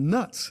driving them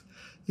nuts.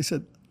 He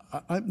said,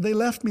 they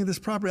left me this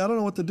property. I don't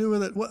know what to do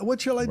with it.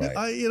 What shall I do?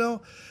 Right.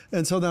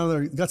 And so now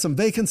they've got some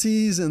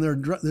vacancies, and they're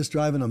just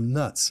driving them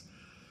nuts.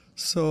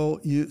 So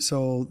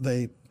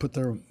they put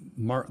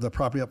the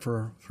property up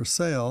for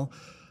sale.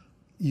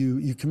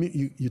 You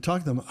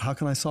talk to them. How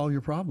can I solve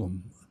your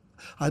problem?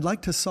 I'd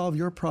like to solve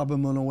your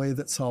problem in a way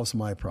that solves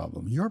my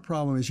problem. Your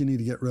problem is you need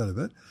to get rid of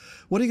it.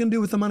 What are you going to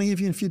do with the money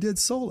if you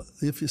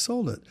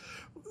sold it?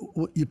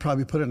 You'd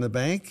probably put it in the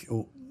bank,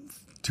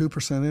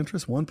 2%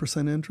 interest,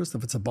 1% interest.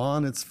 If it's a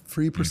bond, it's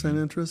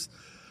 3% interest.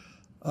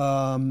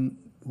 Why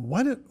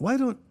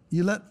don't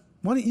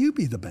you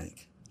be the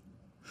bank?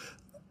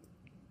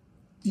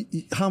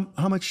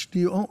 How much do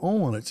you own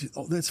on it?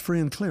 That's free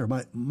and clear.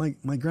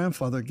 My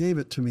grandfather gave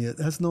it to me. It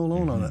has no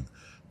loan on it,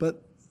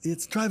 but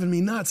it's driving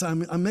me nuts.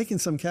 I'm making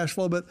some cash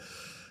flow, but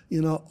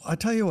I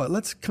tell you what,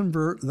 let's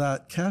convert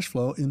that cash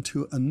flow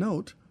into a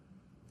note.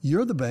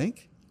 You're the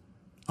bank.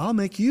 I'll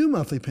make you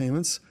monthly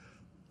payments.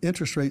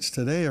 Interest rates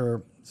today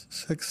are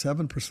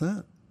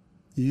 6-7%.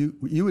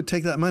 You would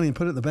take that money and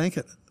put it in the bank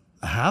at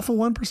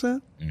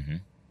 0.5%?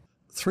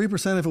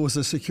 3% if it was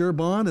a secure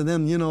bond, and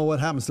then you know what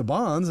happens to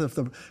bonds. If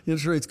the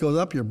interest rates goes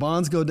up, your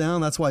bonds go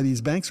down. That's why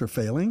these banks are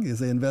failing, is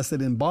they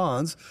invested in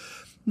bonds.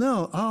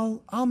 No,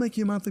 I'll make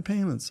you monthly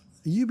payments.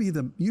 You be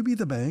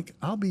the bank.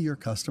 I'll be your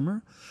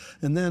customer.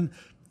 And then,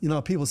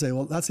 people say,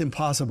 well, that's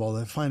impossible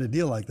to find a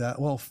deal like that.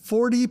 Well,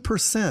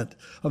 40%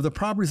 of the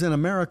properties in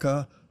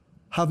America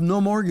have no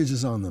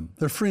mortgages on them.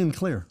 They're free and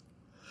clear.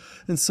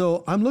 And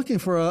so I'm looking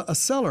for a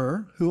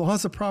seller who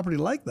has a property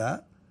like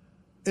that.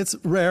 It's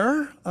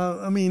rare,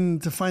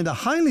 to find a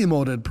highly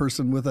motivated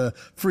person with a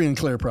free and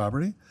clear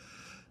property.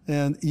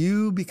 And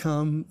you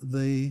become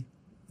the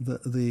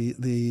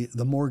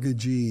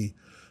mortgagee.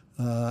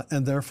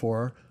 And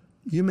therefore,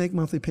 you make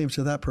monthly payments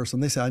to that person.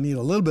 They say, I need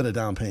a little bit of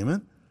down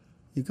payment.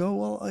 You go,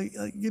 well, I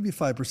give you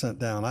 5%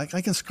 down. I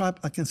can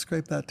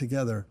scrape that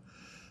together.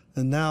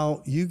 And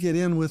now you get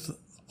in with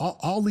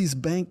all these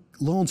bank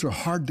loans are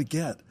hard to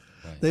get.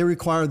 Right. They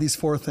require these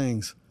 4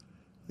 things.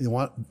 You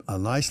want a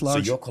nice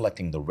large... So you're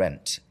collecting the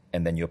rent,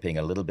 and then you're paying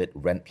a little bit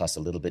rent plus a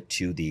little bit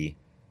to the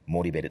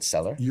motivated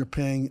seller? You're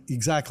paying,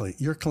 exactly.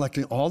 You're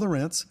collecting all the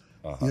rents.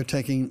 You're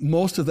taking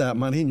most of that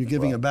money and you're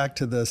giving it back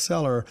to the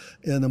seller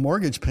in a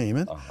mortgage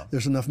payment.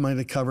 There's enough money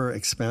to cover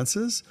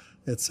expenses,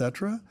 et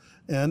cetera,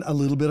 and a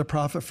little bit of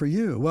profit for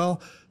you.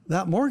 Well,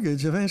 that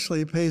mortgage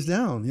eventually pays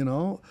down,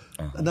 Now,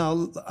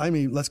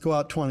 let's go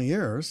out 20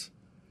 years.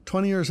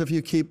 20 years, if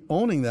you keep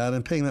owning that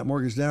and paying that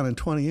mortgage down in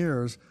 20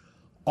 years,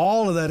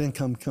 all of that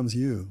income comes to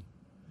you.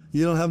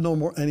 You don't have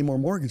any more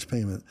mortgage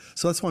payment.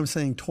 So that's why I'm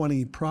saying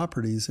 20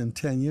 properties in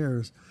 10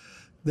 years.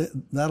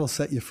 That'll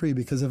set you free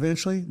because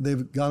eventually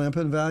they've gone up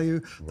in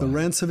value. Right. The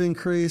rents have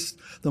increased.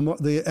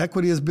 The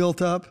equity is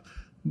built up.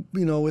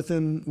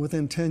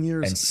 Within 10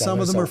 years, and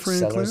some of them are free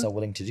and clear. Sellers are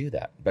willing to do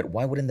that. But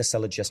why wouldn't the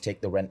seller just take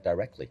the rent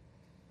directly?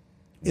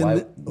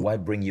 Why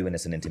bring you in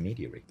as an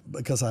intermediary?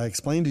 Because I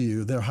explained to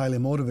you, they're highly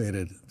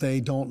motivated.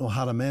 They don't know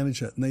how to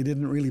manage it, and they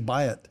didn't really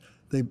buy it.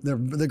 Their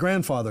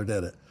grandfather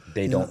did it.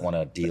 They don't want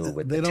to deal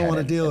with They don't want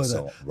to deal with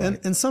it.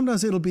 Right. And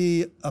sometimes it'll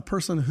be a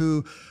person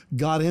who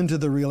got into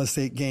the real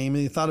estate game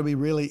and he thought it'd be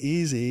really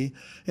easy,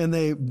 and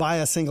they buy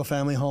a single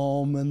family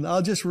home and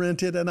I'll just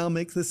rent it and I'll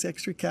make this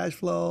extra cash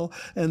flow,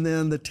 and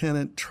then the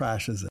tenant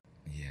trashes it.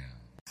 Yeah.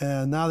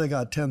 And now they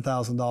got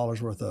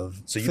 $10,000 worth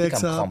of So you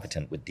become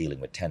competent with dealing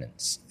with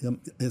tenants.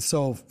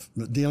 So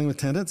dealing with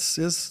tenants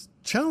is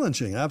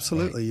challenging,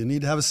 absolutely. Right. You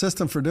need to have a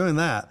system for doing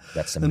that.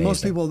 That's amazing. And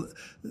most people,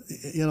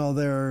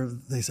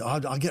 they say,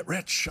 I'll get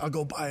rich. I'll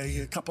go buy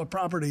a couple of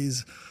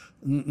properties.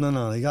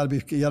 No, you got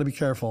to be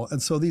careful.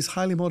 And so these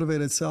highly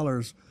motivated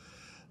sellers,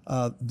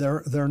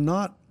 they're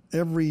not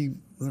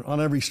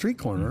on every street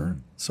corner.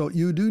 So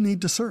you do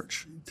need to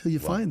search till you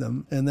find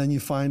them, and then you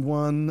find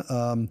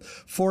one.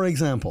 For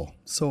example,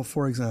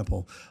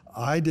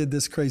 I did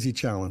this crazy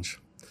challenge.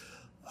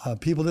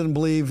 People didn't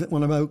believe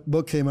when my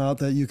book came out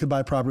that you could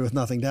buy property with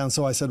nothing down.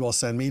 So I said, well,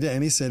 send me to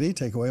any city,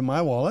 take away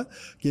my wallet,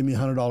 give me a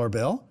 $100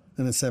 bill,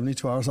 and in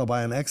 72 hours, I'll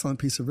buy an excellent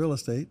piece of real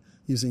estate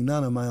using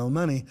none of my own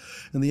money.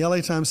 And the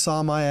LA Times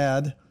saw my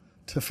ad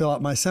to fill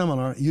out my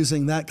seminar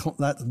using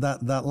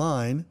that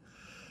line.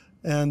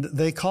 And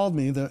they called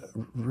me, the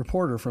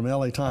reporter from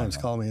LA Times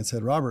called me and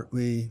said, Robert,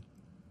 we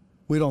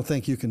don't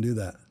think you can do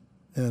that.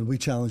 And we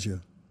challenge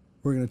you.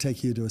 We're going to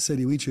take you to a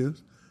city we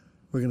choose.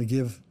 We're going to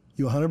give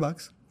you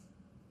 $100.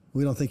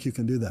 We don't think you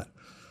can do that.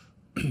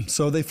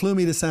 So they flew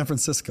me to San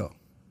Francisco,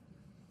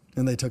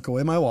 and they took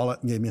away my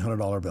wallet and gave me a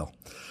 $100 bill.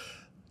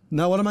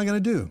 Now, what am I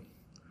going to do?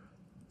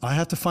 I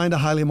have to find a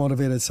highly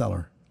motivated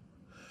seller.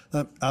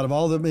 Out of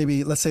all the,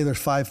 maybe, let's say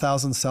there's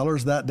 5,000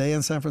 sellers that day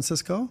in San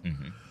Francisco.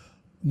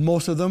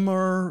 Most of them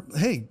are,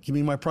 hey, give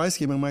me my price,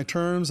 give me my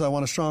terms. I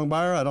want a strong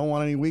buyer. I don't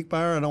want any weak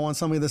buyer. I don't want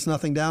somebody that's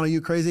nothing down. Are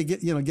you crazy?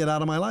 Get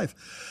out of my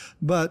life.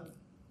 But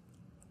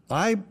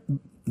I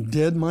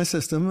did my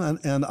system,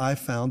 and I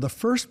found the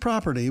first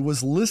property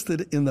was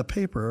listed in the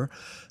paper.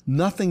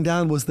 Nothing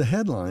down was the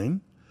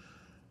headline.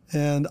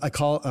 And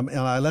and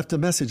I left a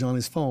message on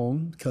his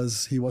phone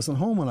because he wasn't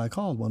home when I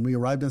called. When we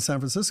arrived in San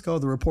Francisco,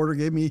 the reporter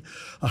gave me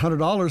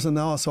 $100, and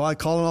now so I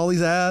call in all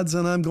these ads,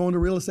 and I'm going to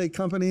real estate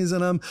companies,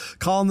 and I'm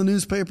calling the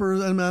newspapers,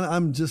 and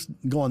I'm just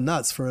going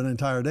nuts for an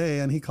entire day.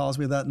 And he calls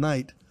me that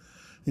night,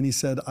 and he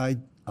said, "I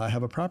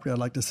have a property I'd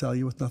like to sell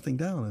you with nothing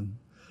down." And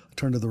I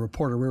turned to the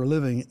reporter. We were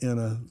living in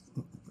a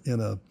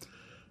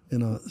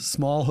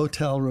small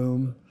hotel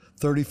room,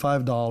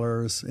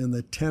 $35 in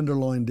the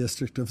Tenderloin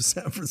district of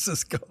San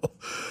Francisco.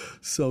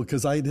 So,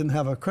 because I didn't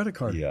have a credit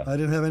card. Yeah. I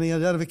didn't have any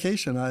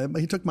identification.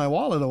 He took my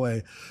wallet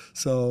away.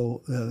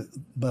 So,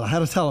 but I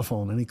had a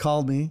telephone, and he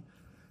called me,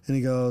 and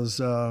he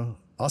goes,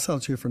 "I'll sell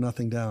it to you for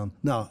nothing down."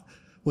 Now,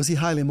 was he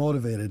highly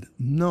motivated?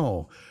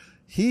 No.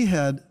 He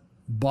had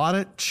bought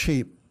it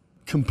cheap,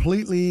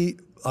 completely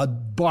a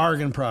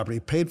bargain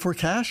property, paid for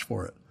cash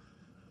for it,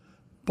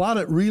 bought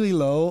it really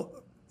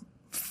low,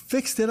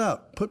 fixed it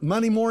up, put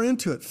money more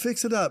into it,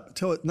 fix it up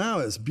till it now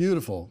is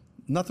beautiful.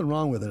 Nothing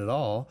wrong with it at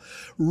all.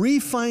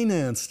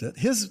 Refinanced it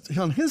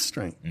on his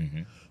strength.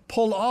 Mm-hmm.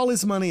 Pulled all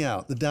his money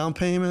out, the down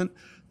payment,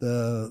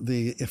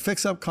 the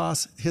fix-up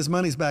costs. His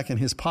money's back in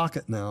his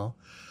pocket now.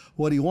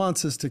 What he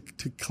wants is to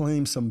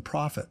claim some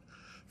profit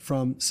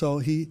from. So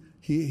he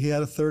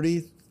had a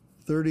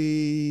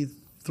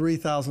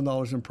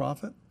 $33,000 in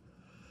profit,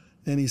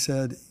 and he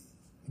said,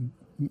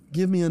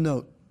 "Give me a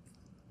note.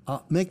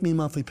 Make me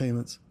monthly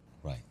payments."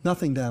 Right.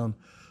 Nothing down.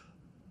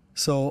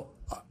 So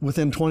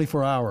within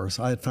 24 hours,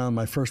 I had found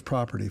my first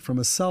property from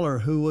a seller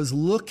who was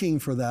looking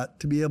for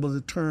that to be able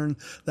to turn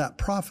that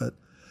profit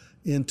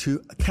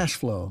into cash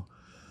flow.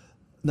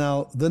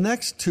 Now, the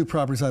next two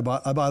properties I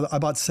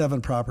bought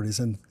 7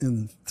 properties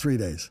in 3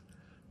 days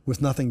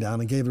with nothing down,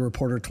 and gave the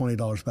reporter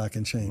 $20 back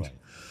in change. Right.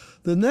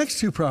 The next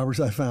 2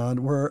 properties I found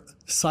were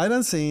sight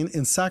unseen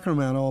in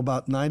Sacramento,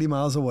 about 90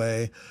 miles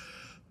away,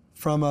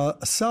 from a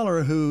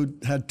seller who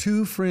had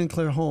 2 free and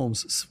clear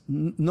homes,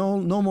 no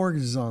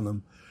mortgages on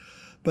them,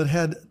 but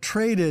had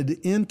traded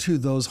into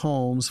those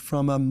homes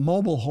from a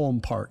mobile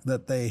home park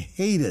that they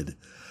hated.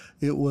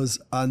 It was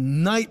a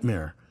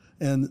nightmare.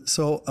 And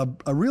so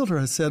a realtor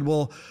had said,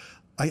 "Well,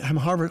 I have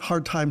a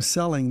hard time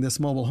selling this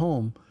mobile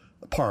home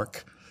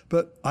park,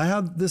 but I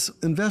have this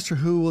investor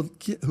who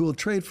will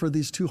trade for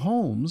these 2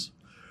 homes.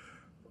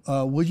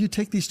 Will you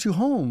take these 2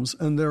 homes?"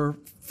 And they're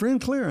free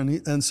and clear.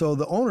 And so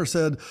the owner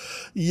said,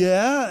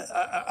 "Yeah,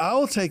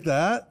 I'll take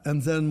that."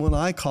 And then when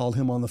I called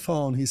him on the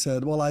phone, he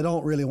said, "Well, I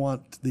don't really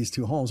want these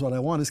 2 homes. What I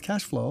want is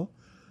cash flow.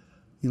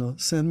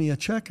 Send me a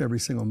check every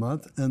single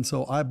month." And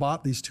so I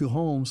bought these 2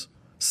 homes,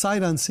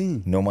 sight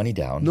unseen. No money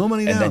down. No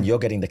money down. And then you're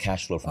getting the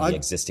cash flow from the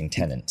existing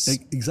tenants.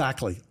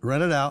 Exactly.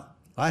 Rent it out.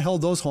 I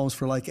held those homes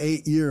for like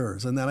 8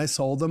 years, and then I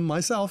sold them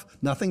myself,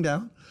 nothing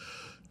down.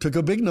 Took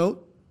a big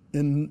note.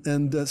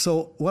 And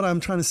so what I'm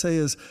trying to say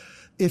is,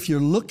 if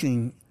you're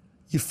looking,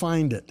 you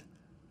find it.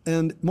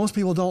 And most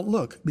people don't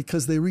look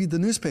because they read the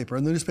newspaper,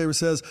 and the newspaper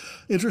says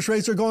interest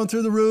rates are going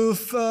through the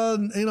roof.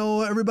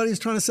 Everybody's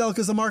trying to sell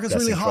because the market's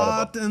really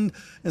hot, and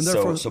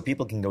therefore. So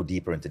people can go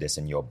deeper into this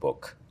in your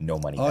book, No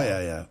Money Down. Oh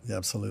yeah,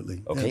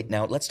 absolutely. Okay,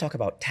 now let's talk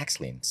about tax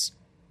liens.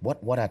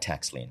 What are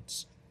tax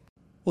liens?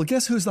 Well,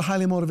 guess who's the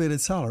highly motivated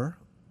seller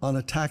on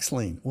a tax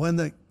lien?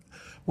 Well,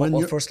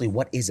 firstly,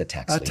 what is a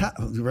tax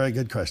lien? Very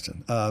good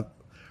question.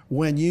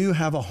 When you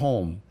have a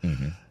home,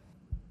 mm-hmm.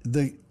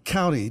 the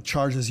county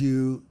charges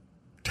you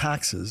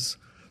taxes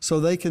so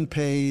they can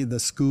pay the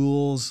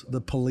schools, the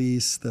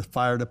police, the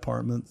fire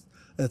department,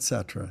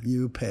 etc.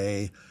 You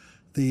pay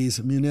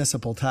these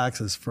municipal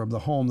taxes from the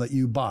home that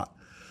you bought.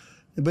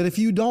 But if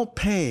you don't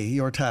pay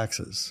your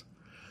taxes,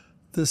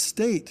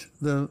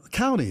 the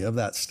county of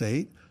that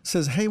state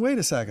says, "Hey, wait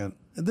a second.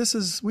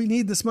 We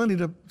need this money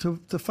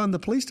to fund the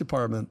police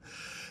department.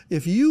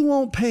 If you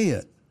won't pay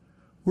it,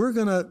 we're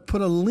going to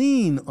put a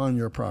lien on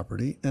your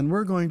property, and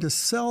we're going to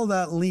sell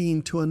that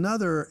lien to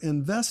another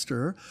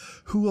investor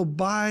who will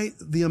buy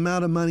the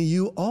amount of money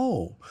you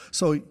owe."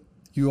 So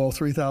you owe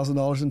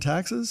 $3,000 in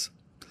taxes?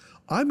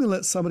 I'm going to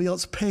let somebody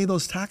else pay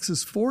those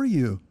taxes for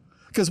you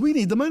because we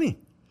need the money.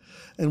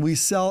 And we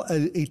sell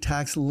a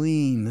tax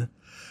lien.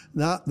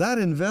 Now, that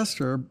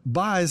investor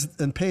buys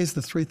and pays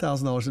the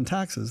 $3,000 in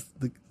taxes.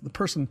 The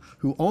person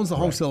who owns the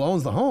home right. still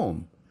owns the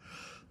home,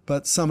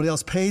 but somebody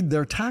else paid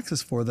their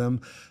taxes for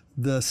them.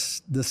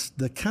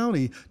 The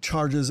county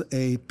charges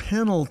a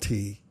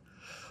penalty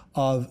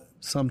of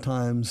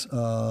sometimes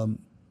 8%,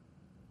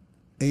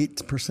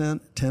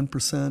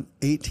 10%,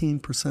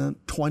 18%,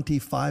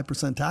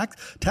 25%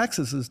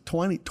 taxes is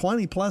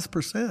 20 plus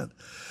percent.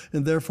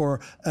 And therefore,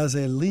 as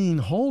a lien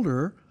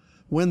holder,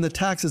 when the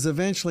taxes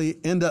eventually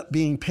end up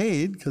being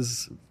paid,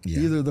 because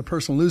either the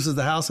person loses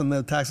the house and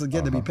the taxes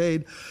get to be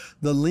paid,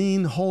 the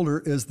lien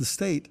holder is the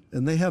state,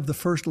 and they have the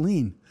first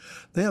lien.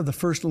 They have the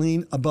first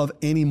lien above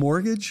any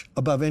mortgage,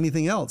 above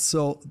anything else.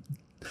 So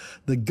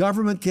the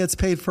government gets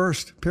paid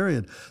first,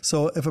 period.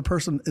 So if a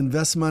person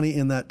invests money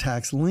in that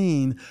tax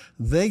lien,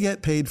 they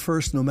get paid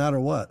first no matter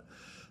what.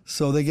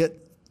 So they get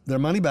their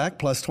money back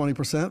plus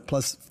 20%,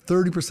 plus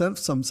 30%,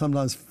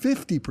 sometimes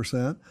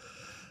 50%.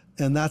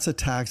 and that's a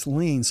tax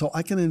lien. So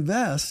I can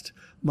invest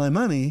my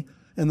money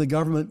and the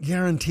government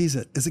guarantees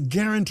it. It's a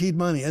guaranteed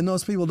money, and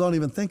most people don't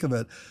even think of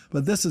it.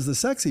 But this is the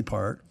sexy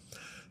part.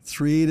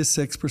 3 to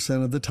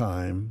 6% of the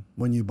time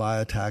when you buy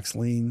a tax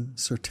lien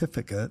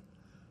certificate,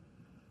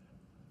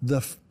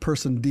 the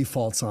person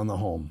defaults on the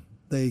home.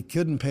 They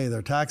couldn't pay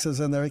their taxes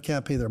and they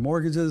can't pay their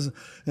mortgages,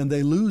 and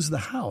they lose the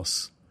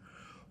house.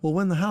 Well,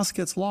 when the house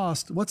gets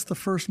lost, what's the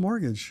first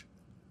mortgage?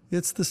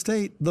 It's the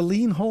state, the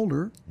lien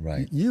holder.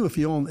 Right. You, if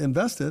you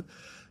invest it,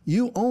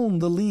 you own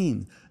the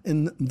lien,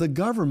 and the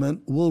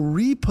government will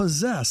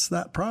repossess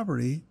that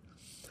property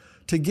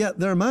to get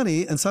their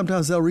money, and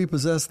sometimes they'll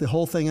repossess the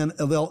whole thing, and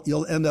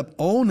you'll end up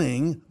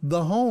owning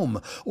the home.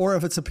 Or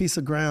if it's a piece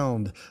of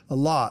ground, a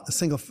lot, a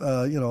single,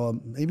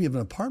 maybe even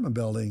an apartment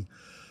building.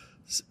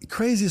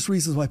 Craziest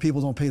reasons why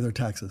people don't pay their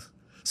taxes.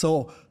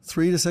 So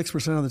 3 to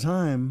 6% of the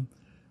time,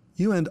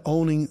 you end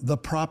owning the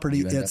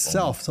property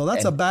itself. So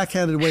that's a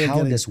backhanded way of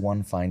getting. How does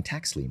one find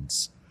tax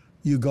liens?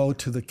 You go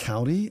to the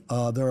county.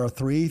 There are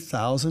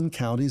 3,000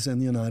 counties in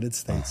the United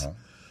States.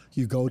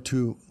 You go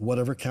to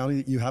whatever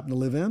county you happen to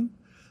live in.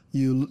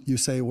 You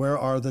say, where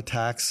are the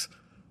tax,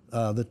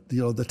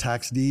 the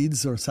tax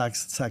deeds or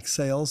tax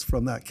sales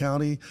from that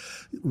county?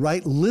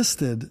 Right,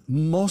 listed.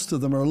 Most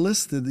of them are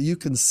listed. You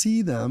can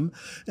see them,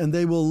 and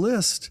they will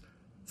list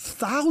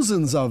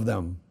thousands of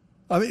them.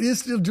 I mean,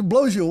 it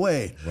blows you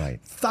away.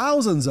 Right.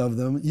 Thousands of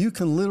them. You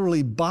can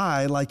literally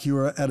buy like you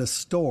were at a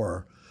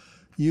store.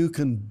 You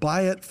can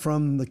buy it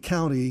from the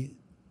county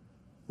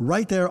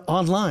right there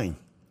online.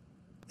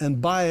 And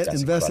buy it,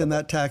 invest in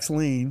that tax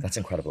lien. That's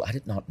incredible. I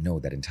did not know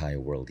that entire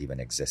world even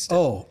existed.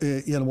 Oh,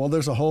 well,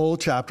 there's a whole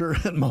chapter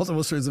in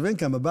Multiple Streams of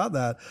Income about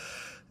that.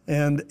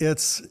 And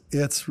it's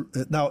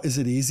now, is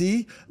it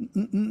easy?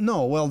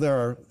 No. Well, there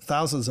are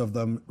thousands of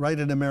them. Right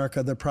in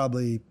America, there are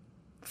probably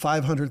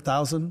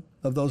 500,000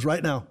 of those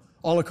right now,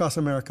 all across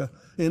America,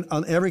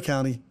 on every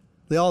county.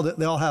 They all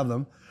have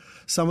them.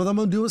 Some of them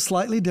will do it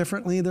slightly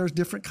differently. There's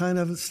different kind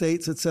of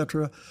states, et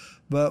cetera.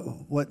 But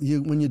when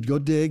you go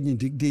dig, you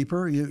dig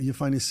deeper, you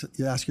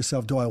ask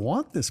yourself, do I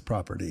want this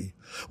property?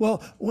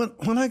 Well,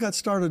 when I got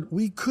started,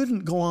 we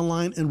couldn't go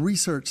online and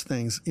research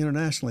things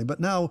internationally. But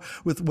now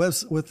with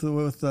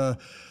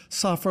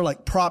software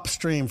like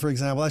PropStream, for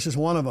example, that's just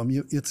one of them.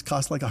 It's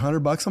cost like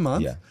 $100 a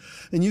month,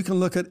 and you can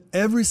look at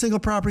every single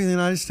property in the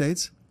United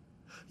States.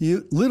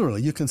 You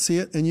can see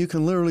it, and you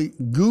can literally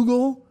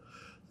Google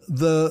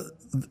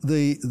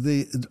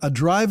a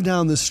drive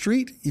down the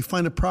street, you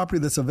find a property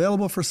that's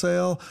available for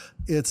sale.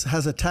 It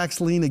has a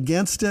tax lien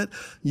against it.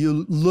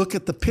 You look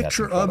at the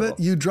picture of it.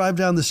 You drive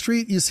down the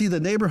street. You see the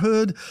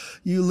neighborhood.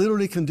 You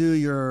literally can do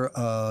your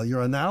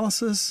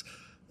analysis.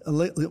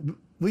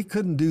 We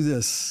couldn't do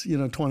this,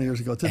 20 years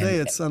ago. Today,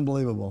 it's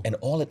unbelievable. And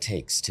all it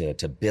takes to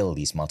build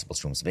these multiple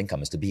streams of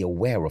income is to be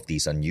aware of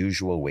these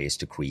unusual ways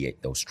to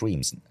create those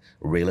streams.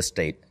 Real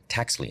estate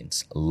tax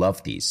liens,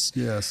 love these.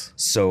 Yes.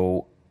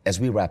 So, as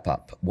we wrap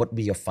up, what would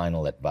be your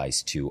final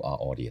advice to our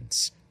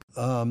audience?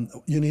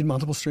 You need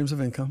multiple streams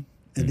of income.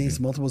 It needs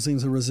multiple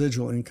streams of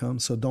residual income.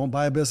 So don't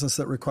buy a business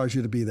that requires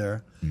you to be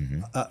there.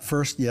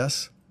 First,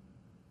 yes,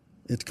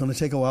 it's going to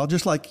take a while,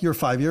 just like your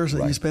 5 years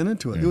that you spent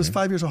into it. It was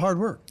 5 years of hard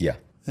work. Yeah.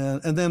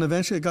 And then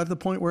eventually it got to the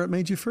point where it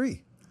made you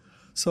free.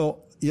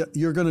 So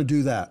you're going to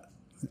do that.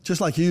 Just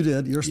like you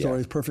did. Your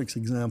story is a perfect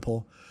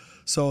example.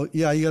 So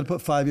you got to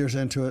put 5 years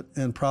into it,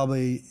 and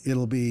probably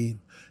it'll be...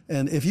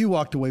 And if you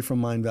walked away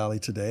from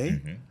Mindvalley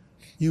today,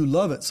 you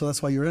love it. So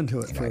that's why you're into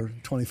it for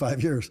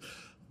 25 years.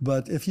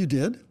 But if you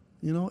did,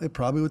 it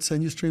probably would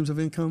send you streams of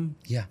income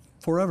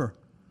forever.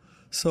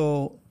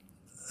 So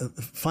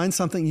find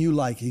something you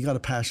like, you got a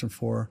passion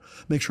for.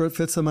 Make sure it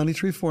fits the Money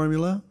Tree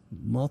formula,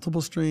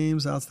 multiple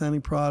streams, outstanding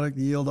product,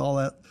 yield, all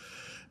that.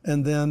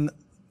 And then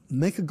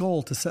make a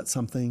goal to set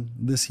something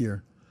this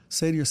year.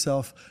 Say to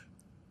yourself,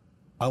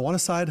 I want a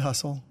side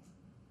hustle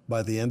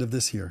by the end of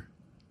this year.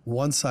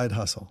 One side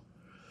hustle.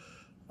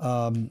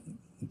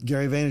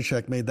 Gary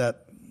Vaynerchuk made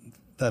that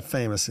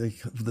famous,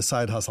 the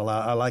side hustle.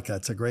 I like that.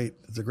 It's a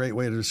great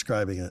way of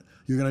describing it.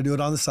 You're going to do it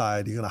on the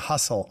side. You're going to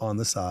hustle on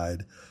the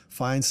side.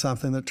 Find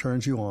something that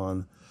turns you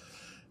on.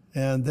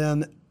 And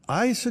then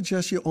I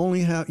suggest you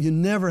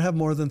never have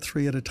more than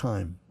 3 at a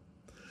time.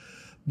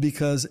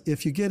 Because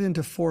if you get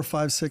into 4,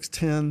 5, 6,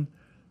 10,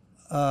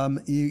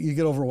 you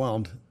get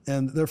overwhelmed.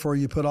 And therefore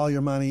you put all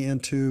your money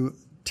into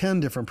 10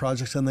 different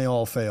projects and they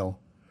all fail.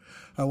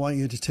 I want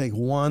you to take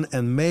one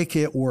and make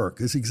it work.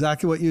 It's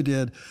exactly what you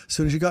did. As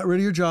soon as you got rid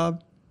of your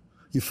job,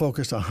 you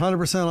focused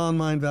 100% on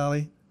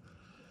Mindvalley,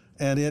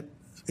 and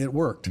it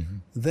worked.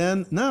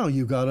 Then now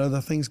you've got other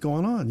things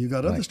going on. You've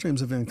got other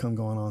streams of income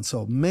going on.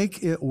 So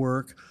make it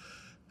work.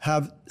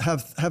 Have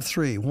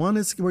 3. One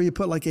is where you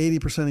put like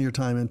 80% of your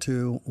time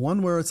into.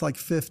 One where it's like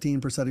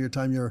 15% of your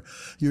time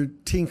you're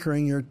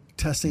tinkering, you're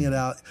testing it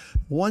out.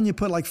 One you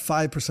put like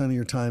 5% of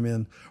your time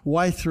in.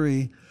 Why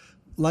 3?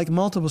 Like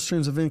multiple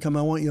streams of income,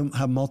 I want you to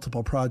have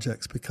multiple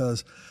projects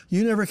because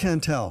you never can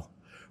tell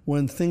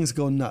when things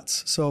go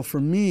nuts. So for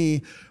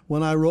me,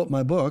 when I wrote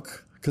my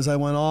book, because I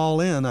went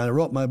all in, I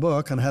wrote my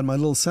book and had my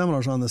little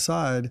seminars on the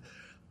side,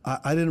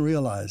 I didn't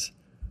realize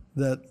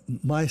that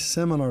my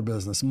seminar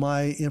business,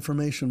 my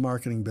information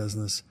marketing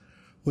business,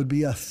 would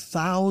be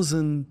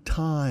 1,000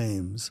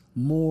 times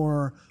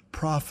more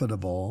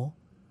profitable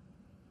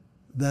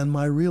than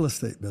my real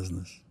estate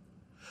business.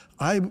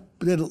 I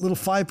did a little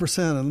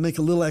 5% and make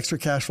a little extra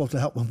cash flow to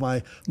help with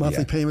my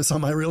monthly payments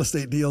on my real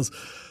estate deals.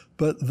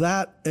 But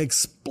that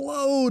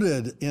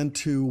exploded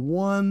into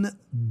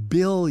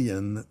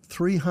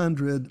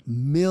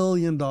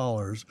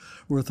 $1,300,000,000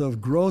 worth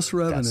of gross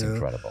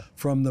revenue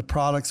from the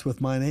products with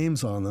my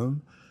names on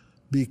them,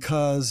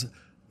 because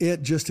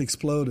it just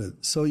exploded.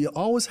 So you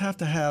always have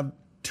to have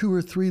 2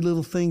 or 3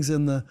 little things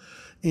in the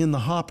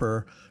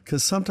hopper,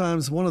 because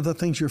sometimes one of the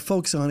things you're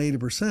focusing on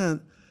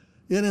 80%,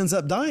 it ends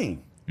up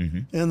dying.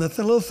 And the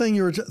little thing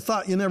you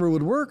thought you never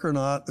would work or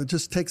not, it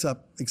just takes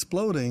up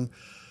exploding.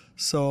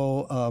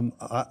 So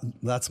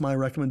that's my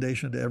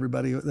recommendation to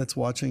everybody that's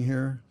watching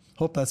here.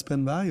 Hope that's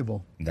been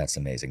valuable. That's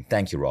amazing.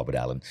 Thank you, Robert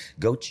Allen.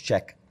 Go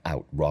check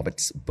out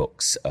Robert's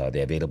books.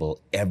 They're available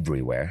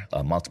everywhere.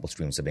 Multiple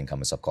Streams of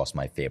Income is, of course,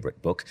 my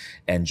favorite book.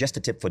 And just a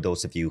tip for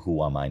those of you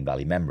who are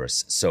Mindvalley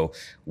members. So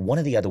one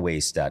of the other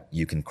ways that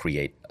you can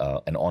create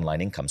an online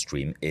income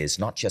stream is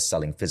not just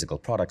selling physical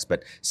products,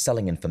 but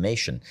selling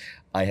information.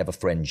 I have a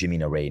friend, Jimmy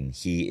Narain.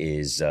 He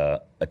is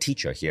a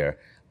teacher here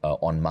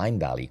on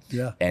Mindvalley.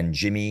 And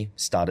Jimmy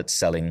started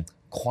selling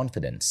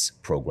confidence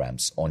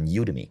programs on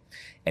Udemy.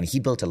 And he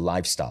built a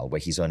lifestyle where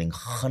he's earning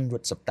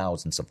hundreds of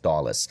thousands of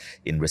dollars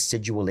in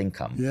residual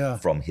income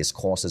from his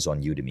courses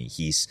on Udemy.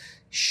 He's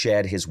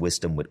shared his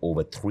wisdom with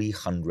over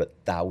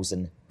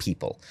 300,000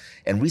 people.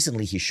 And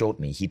recently he showed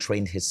me he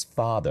trained his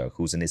father,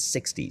 who's in his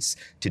 60s,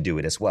 to do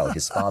it as well,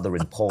 his father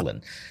in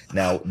Poland.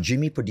 Now,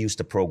 Jimmy produced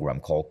a program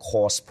called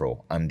Course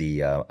Pro. I'm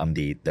the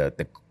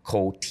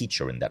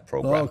co-teacher in that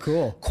program. Oh,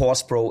 cool.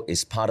 Course Pro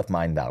is part of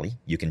Mindvalley.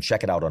 You can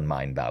check it out on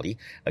Mindvalley.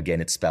 Again,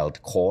 it's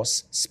spelled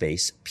Course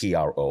space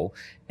Pro.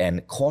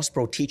 And Course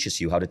Pro teaches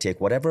you how to take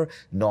whatever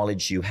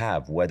knowledge you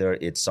have, whether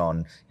it's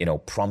on,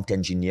 prompt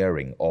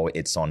engineering, or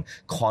it's on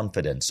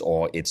confidence,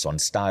 or it's on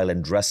style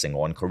and dressing,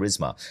 or on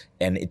charisma.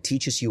 And it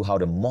teaches you how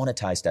to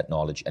monetize that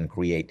knowledge and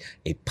create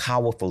a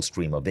powerful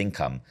stream of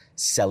income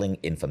selling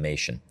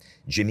information.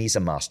 Jimmy's a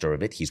master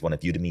of it. He's one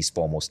of Udemy's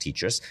foremost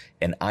teachers.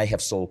 And I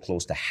have sold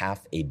close to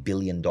 $500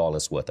 million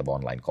worth of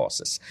online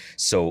courses.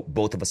 So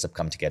both of us have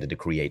come together to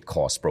create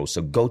Course Pro.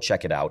 So go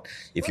check it out.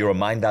 If you're a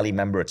Mindvalley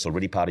member, it's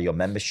already part of your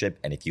membership.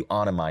 And if you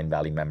aren't a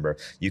Mindvalley member,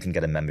 you can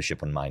get a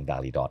membership on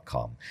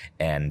mindvalley.com.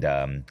 And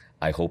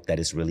I hope that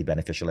is really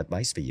beneficial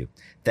advice for you.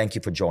 Thank you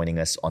for joining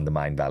us on the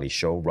Mindvalley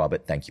Show.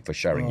 Robert, thank you for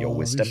sharing your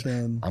wisdom.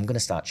 Vishen. I'm going to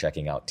start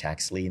checking out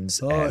tax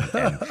liens and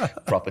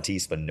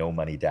properties for no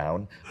money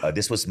down.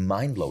 This was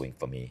mind-blowing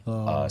for me.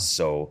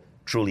 So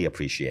truly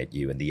appreciate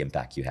you and the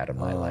impact you had on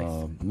my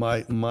life.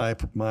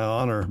 My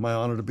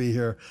honor to be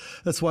here.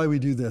 That's why we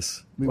do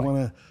this. We want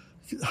to.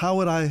 How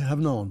would I have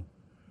known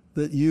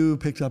that you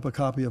picked up a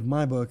copy of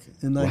my book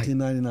in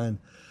 1999,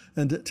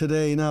 and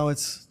today now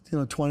it's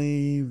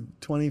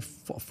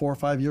 24 or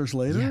 5 years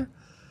later,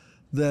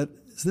 that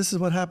this is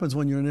what happens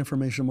when you're an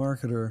information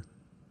marketer.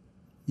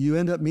 You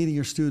end up meeting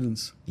your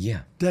students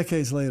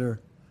decades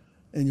later,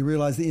 and you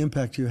realize the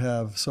impact you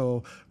have.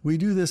 So we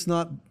do this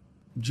not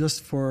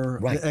just for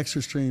the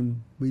extra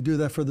stream. We do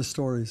that for the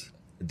stories.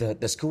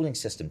 The schooling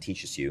system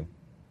teaches you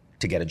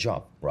to get a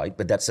job, right?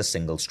 But that's a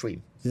single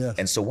stream. Yes.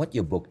 And so what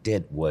your book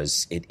did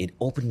was it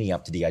opened me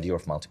up to the idea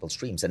of multiple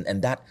streams.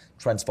 And that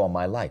transformed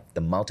my life.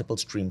 The multiple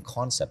stream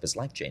concept is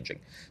life-changing.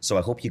 So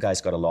I hope you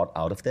guys got a lot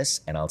out of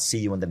this, and I'll see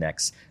you in the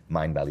next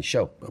Mindvalley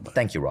Show. Bye-bye.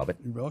 Thank you, Robert.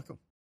 You're welcome.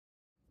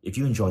 If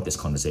you enjoyed this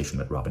conversation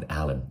with Robert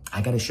Allen,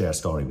 I got to share a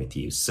story with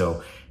you.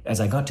 So as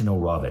I got to know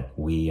Robert,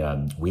 we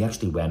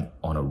actually went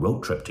on a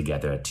road trip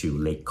together to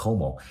Lake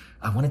Como.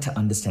 I wanted to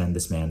understand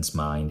this man's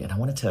mind, and I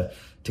wanted to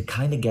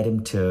kind of get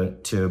him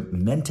to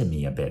mentor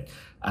me a bit.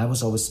 I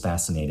was always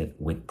fascinated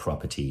with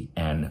property,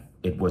 and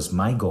it was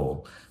my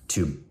goal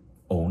to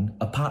own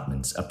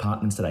apartments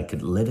that I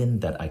could live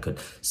in, that I could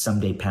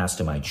someday pass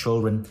to my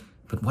children.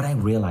 But what I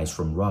realized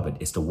from Robert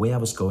is the way I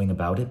was going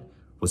about it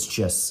was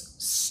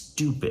just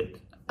stupid.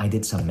 I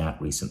did some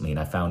math recently, and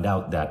I found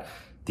out that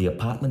the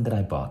apartment that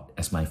I bought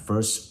as my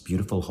first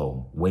beautiful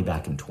home way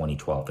back in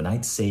 2012, and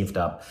I'd saved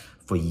up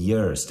for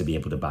years to be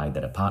able to buy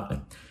that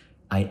apartment,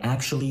 I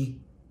actually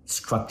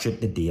structured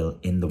the deal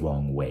in the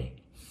wrong way.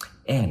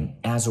 And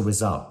as a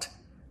result,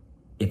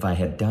 if I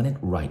had done it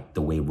right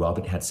the way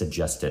Robert had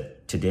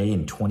suggested, today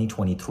in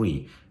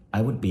 2023,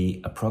 I would be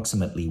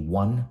approximately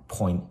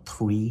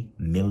 $1.3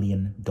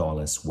 million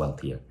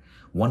wealthier.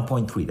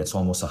 1.3, that's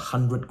almost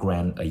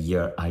 $100,000 a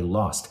year I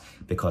lost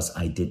because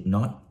I did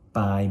not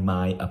buy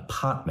my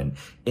apartment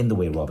in the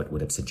way Robert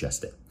would have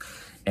suggested.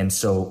 And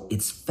so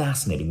it's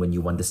fascinating when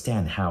you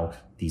understand how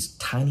these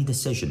tiny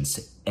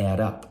decisions add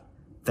up,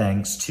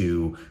 thanks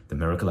to the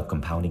miracle of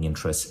compounding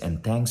interest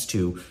and thanks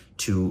to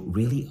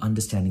really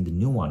understanding the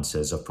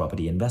nuances of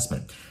property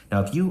investment.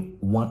 Now, if you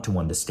want to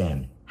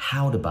understand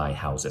how to buy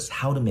houses,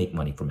 how to make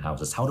money from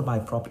houses, how to buy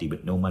property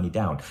with no money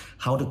down,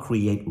 how to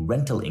create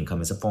rental income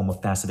as a form of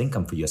passive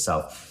income for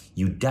yourself,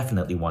 you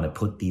definitely want to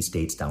put these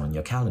dates down on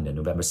your calendar.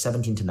 November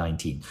 17 to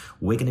 19.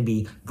 We're going to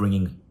be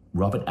bringing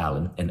Robert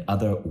Allen and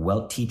other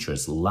wealth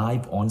teachers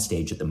live on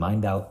stage at the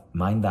Mind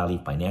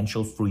Valley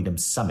Financial Freedom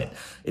Summit.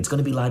 It's going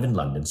to be live in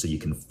London, so you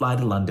can fly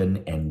to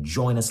London and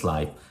join us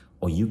live,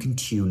 or you can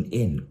tune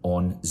in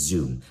on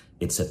Zoom.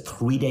 It's a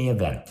 3-day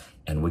event,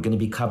 and we're going to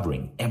be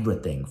covering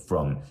everything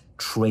from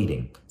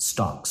trading,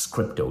 stocks,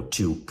 crypto,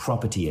 to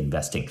property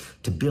investing,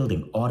 to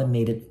building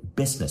automated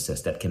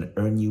businesses that can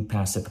earn you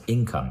passive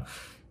income.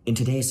 In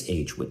today's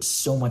age, with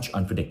so much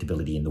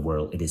unpredictability in the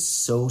world, it is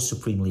so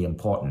supremely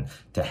important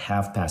to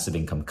have passive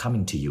income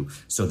coming to you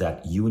so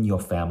that you and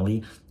your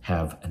family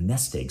have a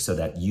nest egg, so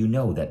that you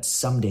know that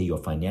someday your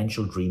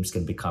financial dreams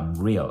can become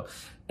real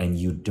and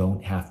you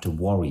don't have to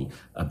worry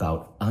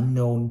about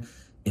unknown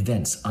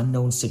events,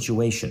 unknown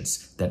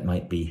situations that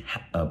might be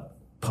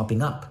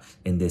popping up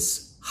in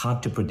this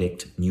hard to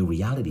predict new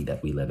reality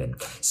that we live in.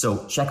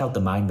 So check out the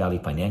Mind Valley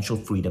Financial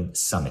Freedom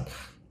Summit.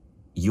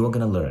 You're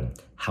going to learn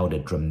how to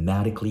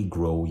dramatically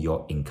grow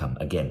your income,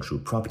 again, through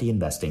property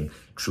investing,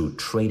 through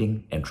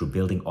trading, and through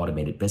building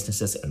automated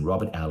businesses. And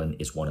Robert Allen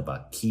is one of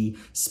our key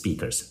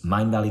speakers.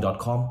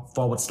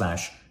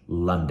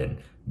 mindvalley.com/London.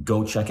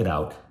 Go check it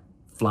out.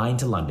 Fly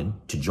into London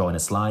to join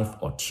us live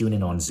or tune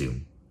in on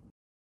Zoom.